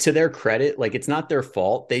to their credit, like it's not their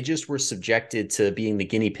fault. They just were subjected to being the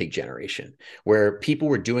guinea pig generation, where people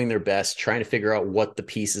were doing their best, trying to figure out what the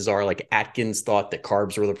pieces are. Like Atkins thought that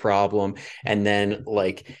carbs were the problem, and then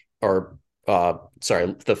like or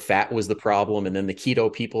sorry, the fat was the problem, and then the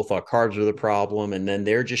keto people thought carbs were the problem, and then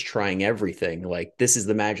they're just trying everything. Like this is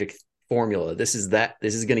the magic formula, this is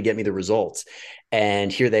going to get me the results.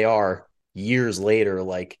 And here they are years later,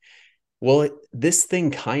 like, well, this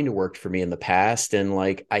thing kind of worked for me in the past, and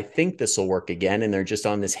like I think this will work again, and they're just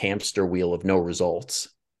on this hamster wheel of no results.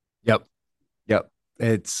 Yep. Yep.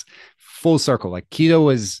 It's full circle. Like keto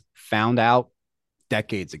was found out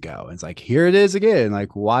decades ago. And it's like, here it is again.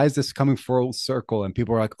 Like, why is this coming full circle? And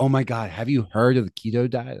people are like, oh my God, have you heard of the keto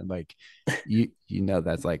diet? I'm like, you know,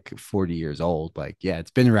 that's like 40 years old. Like, yeah, it's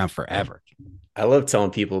been around forever. I love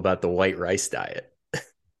telling people about the white rice diet.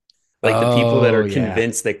 Like the people that Oh, are yeah.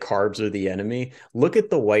 convinced that carbs are the enemy, look at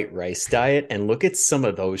the white rice diet and look at some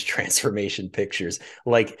of those transformation pictures.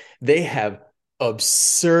 Like they have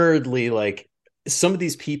absurdly, like some of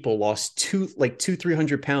these people lost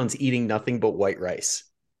 300 pounds eating nothing but white rice.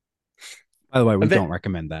 By the way, we Event don't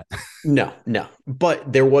recommend that. No, no.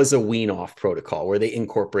 But there was a wean off protocol where they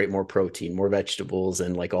incorporate more protein, more vegetables,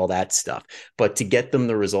 and like all that stuff. But to get them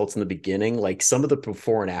the results in the beginning, like some of the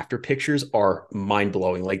before and after pictures are mind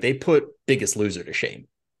blowing. Like they put Biggest Loser to shame.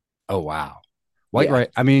 Oh, wow. White Yeah, rice.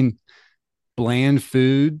 I mean, bland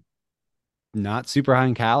food, not super high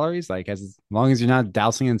in calories. Like, as long as you're not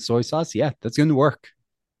dousing in soy sauce, yeah, that's going to work.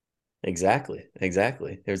 exactly.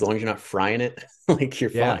 Exactly. As long as you're not frying it, like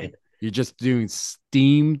you're Yeah. fine. You're just doing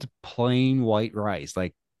steamed plain white rice.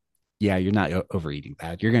 Like, yeah, you're not overeating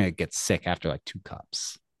that. You're going to get sick after like 2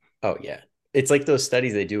 cups. Oh yeah. It's like those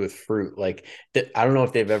studies they do with fruit. Like I don't know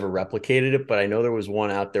if they've ever replicated it, but I know there was one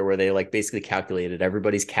out there where they like basically calculated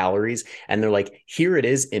everybody's calories, and they're like, here it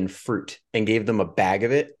is in fruit, and gave them a bag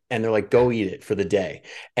of it. And they're like, go eat it for the day.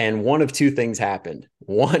 And one of two things happened.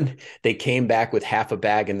 One, they came back with half a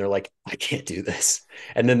bag and they're like, I can't do this.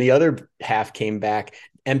 And then the other half came back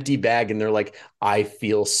empty bag and they're like, I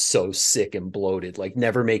feel so sick and bloated. Like,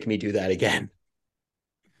 never make me do that again.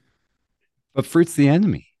 But fruit's the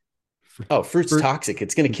enemy. Oh, fruit's Fruit, toxic.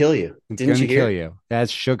 It's going to kill you. it's Didn't going to you kill hear? you.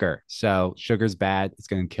 That's sugar. So sugar's bad. It's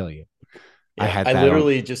going to kill you. I Yeah, had I that on.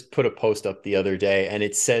 literally just put a post up the other day and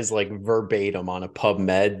it says like verbatim on a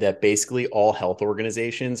PubMed that basically all health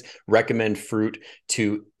organizations recommend fruit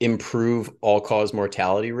to improve all cause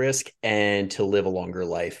mortality risk and to live a longer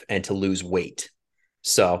life and to lose weight.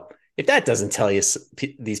 So, if that doesn't tell you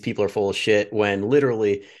these people are full of shit when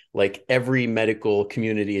literally like every medical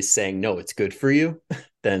community is saying no, it's good for you,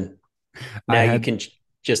 then I now you had can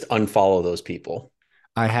just unfollow those people.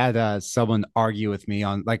 I had someone argue with me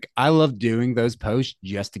on like I love doing those posts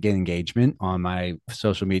just to get engagement on my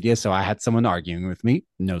social media. So I had someone arguing with me,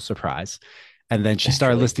 no surprise. And then she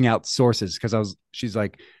started Naturally. listing out sources because she's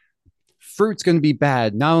like, fruit's going to be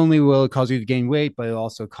bad. Not only will it cause you to gain weight, but it'll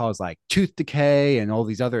also cause like tooth decay and all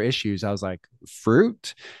these other issues. I was like,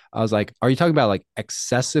 fruit? I was like, are you talking about like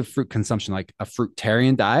excessive fruit consumption, like a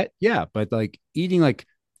fruitarian diet? Yeah, but like eating like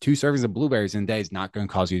 2 servings of blueberries in a day is not going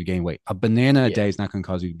to cause you to gain weight. A banana a Yeah. day is not going to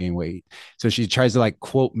cause you to gain weight. So she tries to like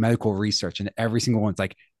quote medical research, and every single one's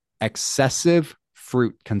like excessive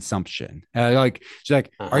fruit consumption. And like she's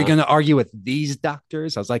like, are you Uh-huh. going to argue with these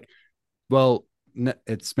doctors? I was like, well,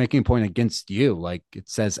 it's making a point against you. Like it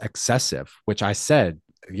says excessive, which I said,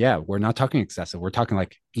 yeah, we're not talking excessive. We're talking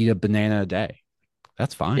like eat a banana a day.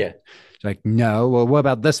 That's fine. Yeah. She's like, no, well, what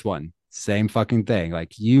about this one? Same fucking thing.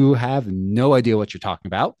 Like you have no idea what you're talking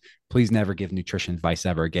about. Please never give nutrition advice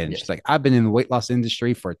ever again. Yeah. She's like, I've been in the weight loss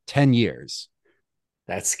industry for 10 years.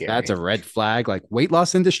 That's That's a scary. red flag. Like weight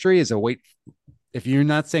loss industry is a weight. If you're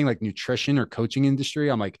not saying like nutrition or coaching industry,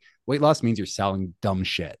 I'm like, weight loss means you're selling dumb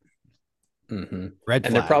shit. Mm-hmm. Red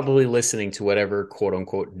And they're flag. probably listening to whatever quote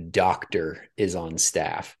unquote doctor is on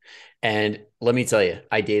staff. And let me tell you,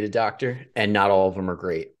 I date a doctor and not all of them are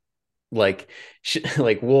great. Like,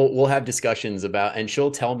 like we'll have discussions about, and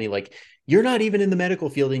she'll tell me like, you're not even in the medical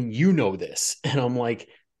field and you know this. And I'm like,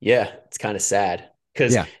 yeah, it's kind of sad.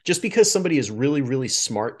 Because Yeah. just because somebody is really, really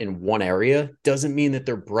smart in one area doesn't mean that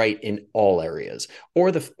they're bright in all areas,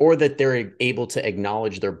 or that they're able to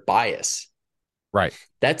acknowledge their bias. Right.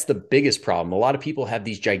 That's the biggest problem. A lot of people have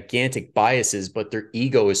these gigantic biases, but their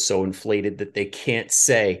ego is so inflated that they can't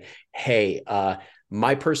say, hey,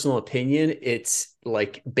 my personal opinion, it's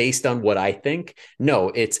like based on what I think. No,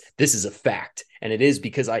 it's this is a fact. And it is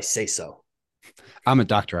because I say so. I'm a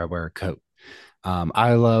doctor. I wear a coat.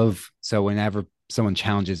 I love so whenever someone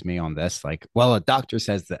challenges me on this, like, well, a doctor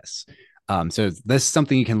says this. So this is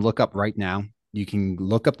something you can look up right now. You can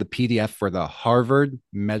look up the PDF for the Harvard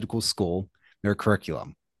Medical School, their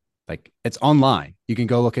curriculum. Like it's online. You can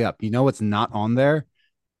go look it up. You know what's not on there?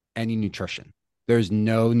 Any nutrition. There's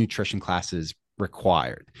no nutrition classes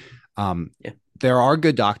required. Um, Yeah. there are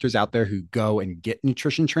good doctors out there who go and get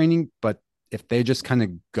nutrition training, but if they just kind of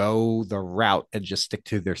go the route and just stick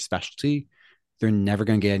to their specialty, they're never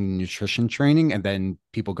going to get any nutrition training. And then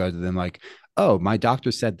people go to them like, oh, my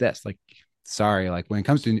doctor said this. Like, sorry, like when it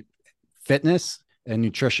comes to fitness and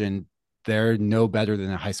nutrition, they're no better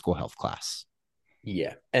than a high school health class.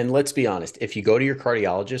 Yeah. And let's be honest, if you go to your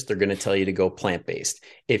cardiologist, they're going to tell you to go plant-based.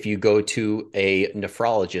 If you go to a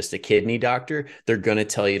nephrologist, a kidney doctor, they're going to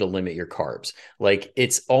tell you to limit your carbs. Like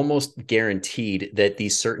it's almost guaranteed that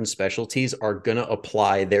these certain specialties are going to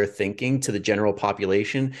apply their thinking to the general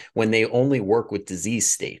population when they only work with disease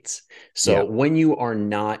states. So Yeah. when you are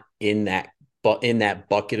not in that but in that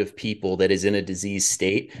bucket of people that is in a disease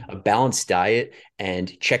state, a balanced diet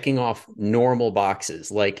and checking off normal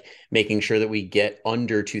boxes, like making sure that we get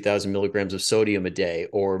under 2000 milligrams of sodium a day,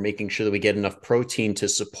 or making sure that we get enough protein to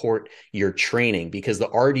support your training, because the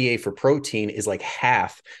RDA for protein is like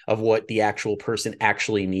half of what the actual person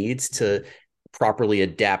actually needs to properly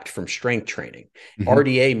adapt from strength training. Mm-hmm.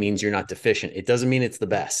 RDA means you're not deficient. It doesn't mean it's the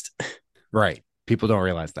best. Right. People don't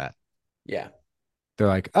realize that. Yeah. They're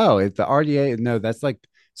like, oh, it's the RDA. No, that's like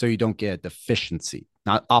so you don't get a deficiency,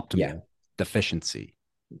 not Yeah. optimal deficiency.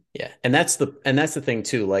 Yeah. And that's the thing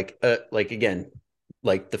too. Like again,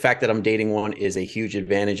 like the fact that I'm dating one is a huge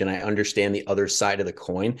advantage and I understand the other side of the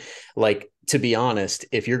coin. Like to be honest,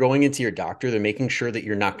 if you're going into your doctor, they're making sure that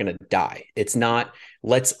you're not going to die. It's not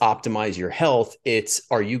let's optimize your health. It's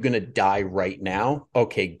are you going to die right now?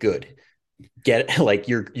 Okay, good. Get like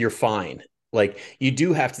you're fine. Like you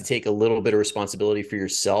do have to take a little bit of responsibility for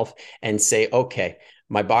yourself and say, okay,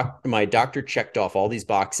 my doctor checked off all these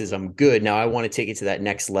boxes. I'm good. Now I want to take it to that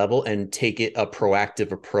next level and take it a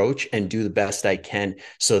proactive approach and do the best I can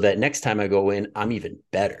so that next time I go in, I'm even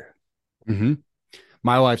better. Mm-hmm.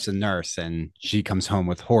 my wife's a nurse and she comes home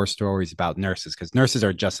with horror stories about nurses because nurses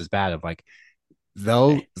are just as bad of like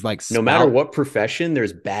they'll Hey, like no matter spout. what profession,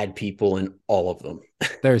 there's bad people in all of them.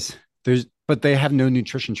 There's but they have no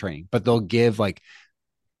nutrition training, but they'll give like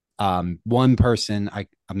one person,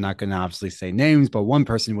 I'm not gonna obviously say names, but one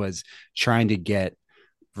person was trying to get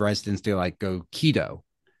residents to like go keto.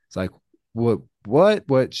 It's like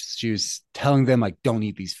what she was telling them like don't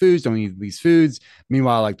eat these foods, don't eat these foods.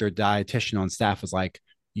 Meanwhile, like their dietitian on staff was like,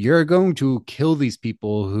 you're going to kill these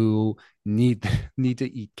people who need need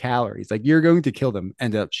to eat calories. Like you're going to kill them.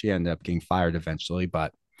 She ended up getting fired eventually,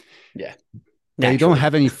 but Yeah, they don't naturally.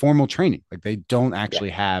 have any formal training. Like they don't Yeah.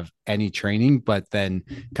 actually have any training, but then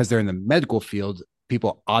because they're in the medical field,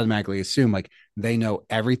 people automatically assume like they know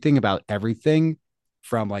everything about everything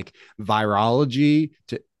from like virology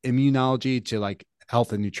to immunology to like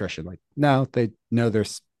health and nutrition. Like no, they know their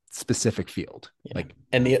specific field. Yeah. Like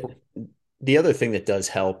And the other thing that does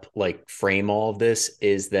help like frame all of this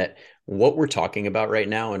is that what we're talking about right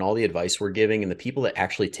now and all the advice we're giving and the people that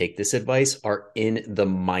actually take this advice are in the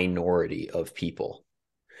minority of people.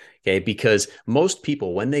 Okay, because most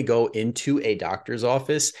people when they go into a doctor's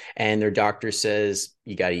office and their doctor says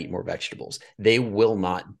you got to eat more vegetables, they will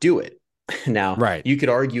not do it. Now, right. you could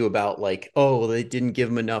argue about like, oh, well, they didn't give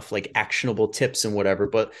them enough like actionable tips and whatever,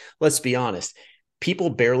 but let's be honest, people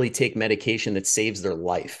barely take medication that saves their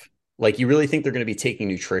life. Like, you really think they're going to be taking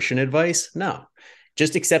nutrition advice? No.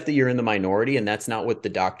 Just accept that you're in the minority and that's not what the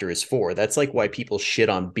doctor is for. That's like why people shit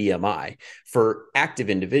on BMI. For active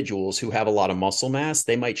individuals who have a lot of muscle mass,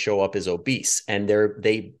 they might show up as obese and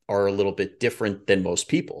they are a little bit different than most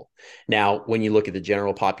people. Now, when you look at the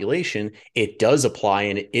general population, it does apply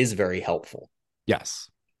and it is very helpful. Yes.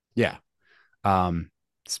 Yeah. um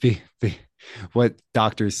speak the, what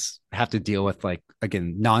doctors have to deal with, like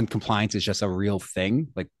again, non-compliance is just a real thing.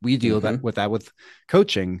 Like we deal Mm-hmm. with that with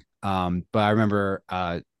coaching. But I remember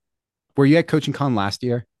were you at coaching con last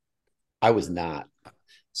year? I was not.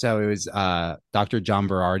 So it was Dr. John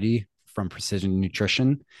Berardi from Precision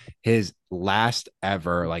Nutrition, his last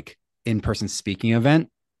ever like in-person speaking event.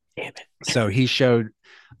 Damn it. So he showed,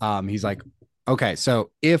 he's like, okay,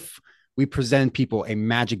 so if we present people a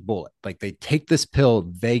magic bullet, like they take this pill,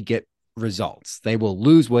 they get results. They will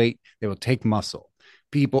lose weight, they will take muscle.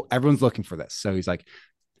 People, everyone's looking for this. So he's like,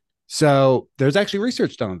 so there's actually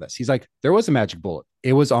research done on this. He's like, there was a magic bullet.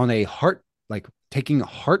 It was on a heart, like taking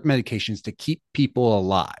heart medications to keep people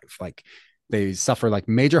alive. Like they suffer like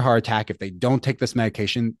major heart attack. If they don't take this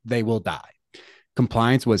medication, they will die.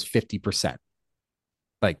 Compliance was 50%.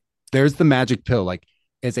 Like there's the magic pill. Like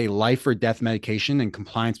it's a life or death medication, and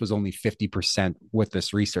compliance was only 50% with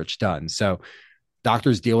this research done. So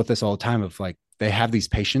doctors deal with this all the time of like they have these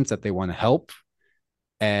patients that they want to help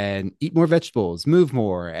and eat more vegetables, move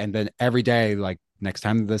more. And then every day, like next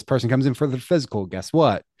time this person comes in for the physical, guess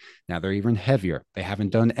what? Now they're even heavier. They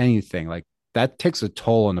haven't done anything. Like that takes a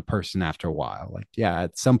toll on the person after a while. Like, yeah,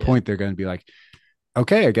 at some Yeah. point they're going to be like,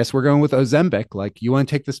 okay, I guess we're going with Ozempic. Like, you want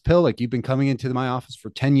to take this pill? Like, you've been coming into my office for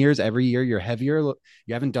 10 years. Every year you're heavier. Look,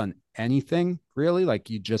 you haven't done anything really. Like,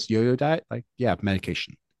 you just yo yo diet. Like, yeah,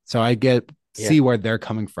 medication. So I Yeah. see where they're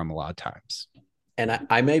coming from a lot of times. And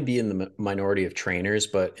I may be in the minority of trainers,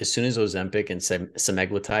 but as soon as Ozempic and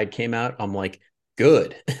semaglutide came out, I'm like,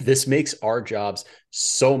 good. This makes our jobs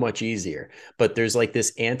so much easier. But there's like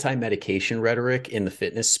this anti-medication rhetoric in the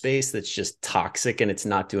fitness space that's just toxic and it's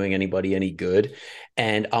not doing anybody any good.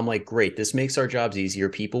 And I'm like, great, this makes our jobs easier.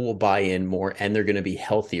 People will buy in more and they're going to be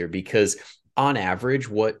healthier because on average,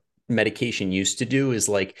 what medication used to do is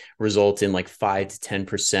like result in like 5 to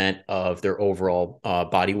 10% of their overall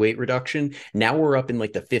body weight reduction. Now we're up in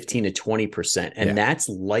like the 15 to 20%, and Yeah. that's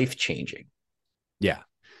life changing. Yeah.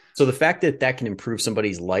 So the fact that that can improve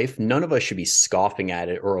somebody's life, none of us should be scoffing at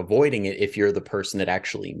it or avoiding it if you're the person that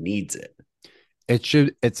actually needs it.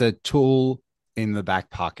 It's a tool in the back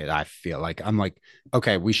pocket. I feel like I'm like,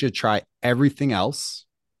 okay, we should try everything else.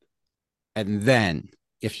 And then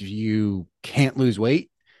if you can't lose weight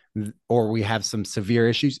or we have some severe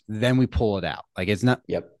issues, then we pull it out. Like it's not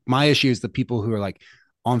Yep. my issue is the people who are like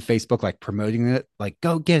on Facebook, like promoting it, like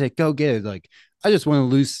go get it, go get it. Like I just want to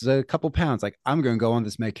lose a couple pounds. Like I'm going to go on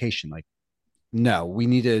this medication. Like, no, we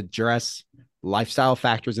need to address lifestyle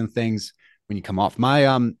factors and things when you come off. My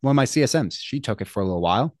one of my CSMs, she took it for a little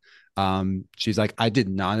while. She's like, I did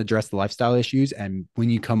not address the lifestyle issues. And when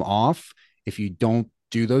you come off, if you don't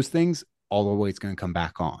do those things, all the weight's going to come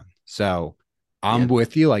back on. So I'm Yeah.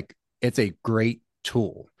 with you. Like it's a great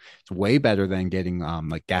tool. It's way better than getting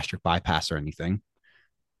like gastric bypass or anything.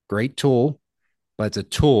 Great tool. but it's a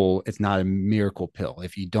tool. It's not a miracle pill.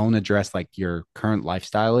 If you don't address like your current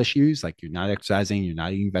lifestyle issues, like you're not exercising, you're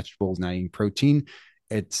not eating vegetables, not eating protein,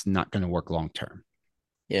 it's not going to work long term.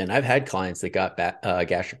 Yeah, and I've had clients that got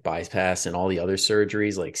gastric bypass and all the other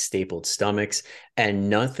surgeries, like stapled stomachs, and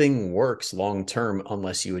nothing works long term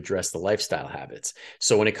unless you address the lifestyle habits.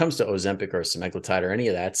 So when it comes to Ozempic or semaglutide or any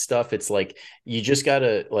of that stuff, it's like you just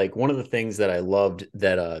gotta like one of the things that I loved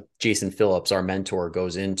that Jason Phillips, our mentor,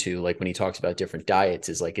 goes into like when he talks about different diets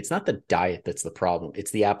is like it's not the diet that's the problem,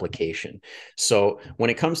 it's the application. So when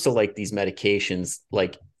it comes to like these medications,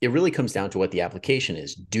 like it really comes down to what the application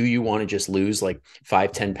is. Do you want to just lose like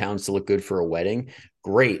 5, 10 pounds to look good for a wedding?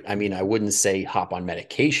 Great. I mean, I wouldn't say hop on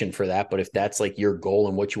medication for that, but if that's like your goal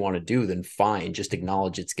and what you want to do, then fine. Just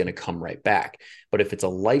acknowledge it's going to come right back. But if it's a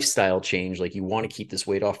lifestyle change, like you want to keep this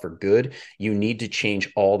weight off for good, you need to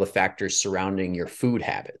change all the factors surrounding your food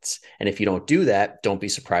habits. And if you don't do that, don't be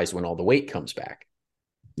surprised when all the weight comes back.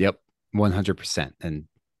 Yep, 100%. And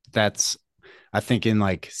that's, I think in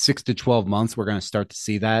like 6 to 12 months, we're going to start to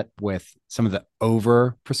see that with some of the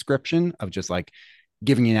over prescription of just like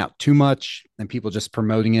giving it out too much and people just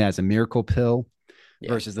promoting it as a miracle pill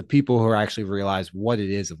Yeah. versus the people who actually realize what it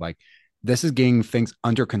is of like, this is getting things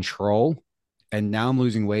under control. And now I'm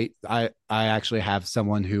losing weight. I actually have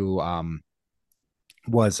someone who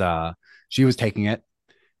was she was taking it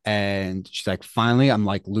and she's like, finally, I'm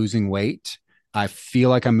like losing weight. I feel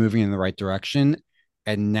like I'm moving in the right direction.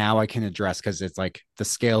 And now I can address because it's like the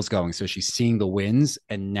scale's going. So she's seeing the wins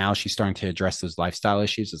and now she's starting to address those lifestyle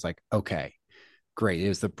issues. It's like, okay, great. It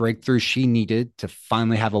was the breakthrough she needed to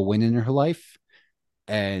finally have a win in her life.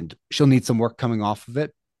 And she'll need some work coming off of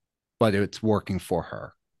it, but it's working for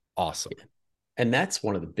her. Awesome. And that's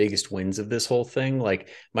one of the biggest wins of this whole thing. Like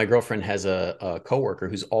my girlfriend has a coworker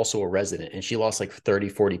who's also a resident and she lost like 30,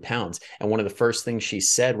 40 pounds. And one of the first things she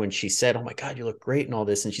said when she said, oh my God, you look great and all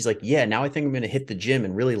this. And she's like, yeah, now I think I'm going to hit the gym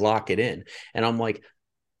and really lock it in. And I'm like,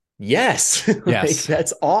 yes, like Yes.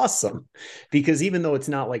 that's awesome. Because even though it's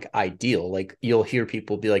not like ideal, like you'll hear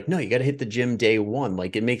people be like, no, you got to hit the gym day one.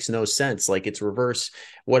 Like it makes no sense. Like it's reverse,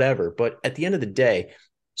 whatever. But at the end of the day,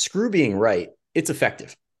 screw being right. It's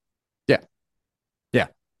effective. Yeah. Yeah.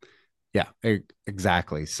 Yeah.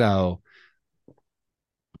 Exactly. So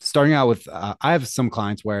starting out with, I have some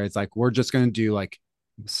clients where it's like, we're just going to do like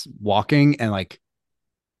walking and like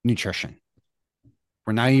nutrition.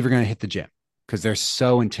 We're not even going to hit the gym because they're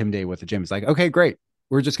so intimidated with the gym. It's like, okay, great.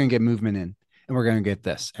 We're just going to get movement in and we're going to get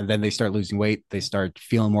this. And then they start losing weight. They start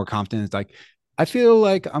feeling more confident. It's like, I feel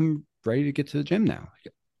like I'm ready to get to the gym now.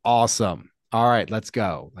 Awesome. All right, let's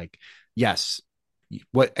go. Like, yes,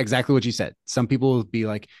 what exactly what you said. Some people will be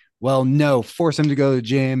like, well, no, force them to go to the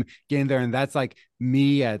gym, get in there. And that's like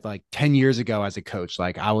me at like 10 years ago as a coach.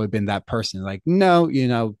 Like I would have been that person. Like,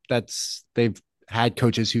 no, that's they've had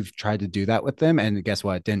coaches who've tried to do that with them. And guess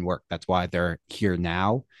what? It didn't work. That's why they're here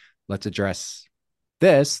now. Let's address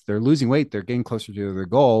this. They're losing weight. They're getting closer to their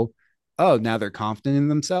goal. Oh, now they're confident in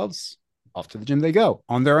themselves. Off to the gym they go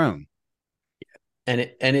on their own. And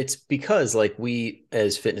it's because like we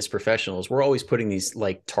as fitness professionals, we're always putting these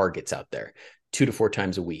like targets out there 2 to 4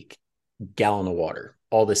 times a week, gallon of water,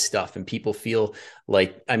 all this stuff. And people feel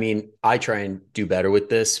like, I mean, I try and do better with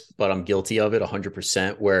this, but I'm guilty of it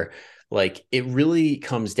 100%, where like it really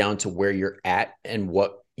comes down to where you're at and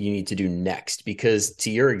what you need to do next. Because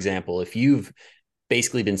to your example, if you've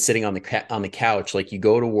basically been sitting on the couch, like you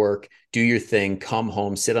go to work, do your thing, come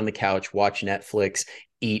home, sit on the couch, watch Netflix,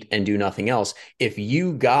 eat, and do nothing else. If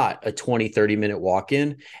you got a 20, 30 minute walk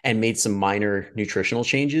in and made some minor nutritional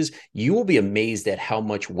changes, you will be amazed at how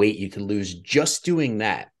much weight you can lose just doing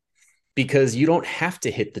that, because you don't have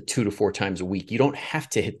to hit the 2 to 4 times a week. You don't have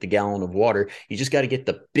to hit the gallon of water. You just got to get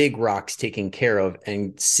the big rocks taken care of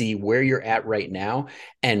and see where you're at right now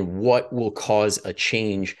and what will cause a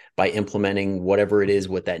change by implementing whatever it is,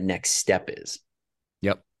 what that next step is.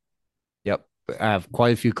 Yep. Yep. I have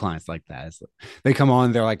quite a few clients like that. They come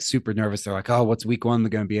on, they're like super nervous. They're like, oh, what's week one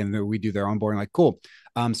going to be? And we do their onboarding, like, cool.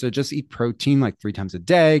 So just eat protein like 3 times a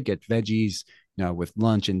day, get veggies, with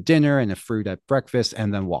lunch and dinner and a fruit at breakfast,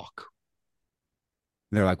 and then walk.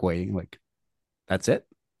 And they're like waiting, like, that's it.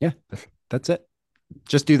 Yeah, that's it.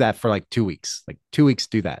 Just do that for like 2 weeks. Like 2 weeks,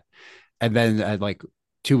 do that. And then at like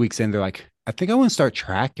 2 weeks in, they're like, I think I want to start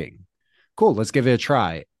tracking. Cool, let's give it a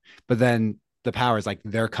try. But then the power is like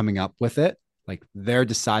they're coming up with it. Like they're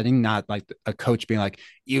deciding, not like a coach being like,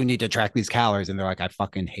 you need to track these calories. And they're like, I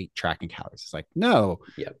fucking hate tracking calories. It's like, no,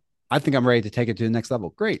 Yep. I think I'm ready to take it to the next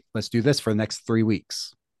level. Great. Let's do this for the next 3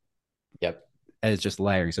 weeks. Yep. And it's just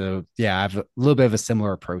layering. So yeah, I have a little bit of a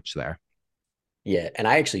similar approach there. Yeah. And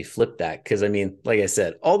I actually flipped that because I mean, like I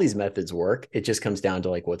said, all these methods work. It just comes down to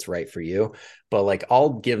like what's right for you. But like I'll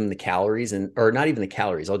give them the calories or not even the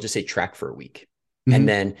calories. I'll just say track for a week. And Hmm.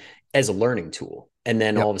 then as a learning tool. And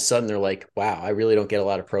then all Yep. of a sudden they're like, wow, I really don't get a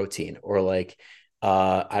lot of protein. Or like,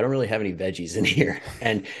 I don't really have any veggies in here.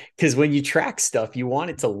 And because when you track stuff, you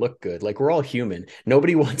want it to look good. Like we're all human.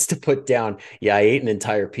 Nobody wants to put down, yeah, I ate an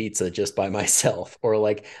entire pizza just by myself, or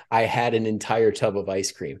like I had an entire tub of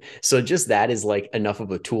ice cream. So just that is like enough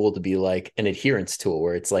of a tool to be like an adherence tool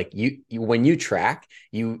where it's like you when you track,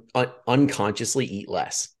 you unconsciously eat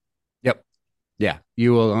less. Yep. Yeah.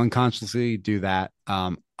 You will unconsciously do that.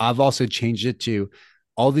 I've also changed it to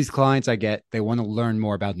all these clients I get, they want to learn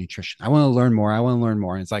more about nutrition. I want to learn more. I want to learn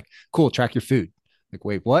more. And it's like, cool, track your food. Like,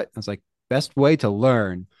 wait, what? I was like, best way to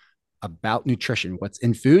learn about nutrition, what's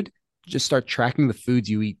in food, just start tracking the foods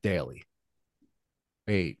you eat daily.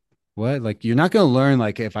 Wait, what? Like, you're not going to learn,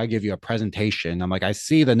 like, if I give you a presentation, I'm like, I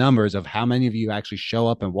see the numbers of how many of you actually show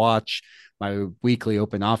up and watch my weekly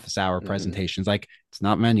open office hour Mm-hmm. presentations. Like, it's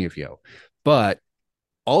not many of you, but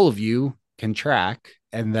all of you can track.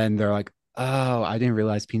 And then they're like, oh, I didn't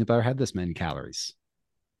realize peanut butter had this many calories.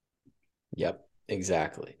 Yep,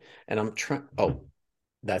 exactly. And I'm trying, oh,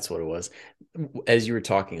 that's what it was. As you were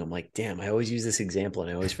talking, I'm like, damn, I always use this example and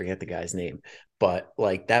I always forget the guy's name. But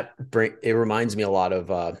like it reminds me a lot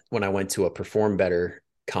of when I went to a Perform Better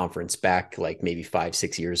conference back like maybe 5,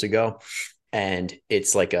 6 years ago. And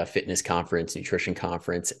it's like a fitness conference, nutrition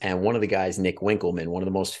conference. And one of the guys, Nick Winkelman, one of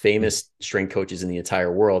the most famous strength coaches in the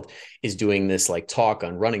entire world, is doing this like talk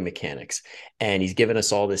on running mechanics. And he's given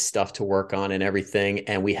us all this stuff to work on and everything.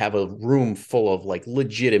 And we have a room full of like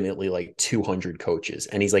legitimately like 200 coaches.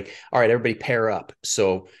 And he's like, all right, everybody pair up.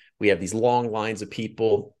 So we have these long lines of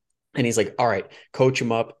people. And he's like, all right, coach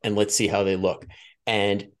them up and let's see how they look.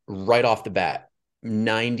 And right off the bat,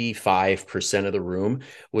 95% of the room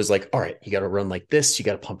was like, all right, you got to run like this. You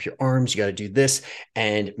got to pump your arms. You got to do this.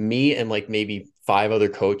 And me and like maybe 5 other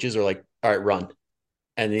coaches are like, all right, run.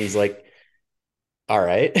 And then he's like, all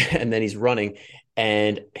right. And then he's running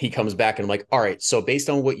and he comes back and I'm like, all right, so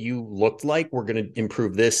based on what you looked like, we're going to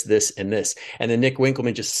improve this, this, and this. And then Nick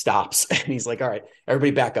Winkelman just stops and he's like, all right,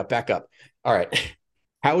 everybody back up, back up. All right.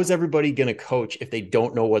 How is everybody going to coach if they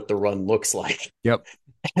don't know what the run looks like? Yep.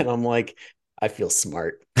 And I'm like, I feel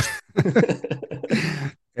smart.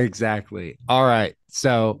 Exactly. All right.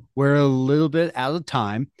 So we're a little bit out of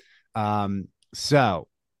time. So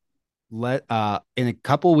let in a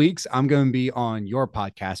couple weeks, I'm going to be on your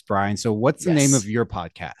podcast, Bryan. So what's the name of Yes. your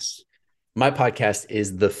podcast? My podcast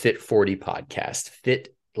is the Fit 40 podcast.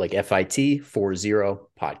 Fit like FIT 40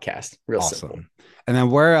 podcast. Real simple. Awesome. And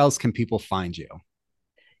then where else can people find you?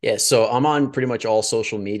 Yeah. So I'm on pretty much all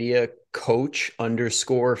social media, coach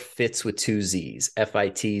underscore fits with 2 Z's,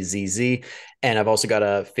 FITZZ. And I've also got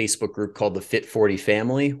a Facebook group called the Fit 40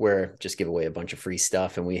 Family where I just give away a bunch of free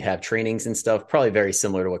stuff and we have trainings and stuff, probably very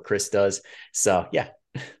similar to what Chris does. So yeah.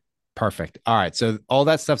 Perfect. All right. So all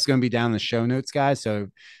that stuff's going to be down in the show notes, guys. So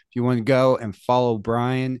if you want to go and follow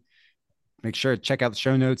Bryan, make sure to check out the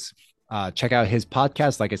show notes. Check out his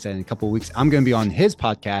podcast. Like I said, in a couple of weeks, I'm going to be on his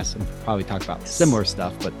podcast and probably talk about similar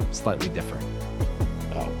stuff, but slightly different.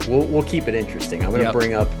 Oh, we'll keep it interesting. I'm going to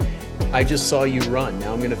bring up, I just saw you run.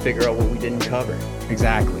 Now I'm going to figure out what we didn't cover.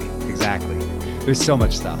 Exactly. There's so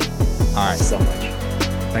much stuff. All right. So much.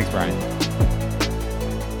 Thanks, Bryan.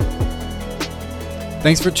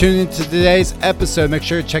 Thanks for tuning into today's episode. Make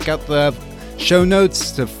sure to check out the show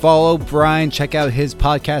notes to follow Bryan. Check out his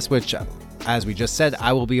podcast, which, as we just said,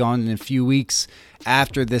 I will be on in a few weeks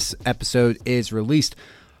after this episode is released.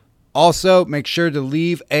 Also, make sure to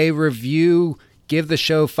leave a review. Give the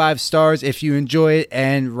show 5 stars if you enjoy it,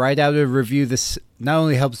 and write out a review. This not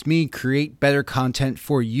only helps me create better content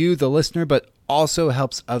for you, the listener, but also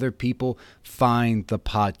helps other people find the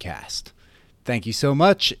podcast. Thank you so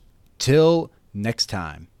much. Till next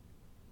time.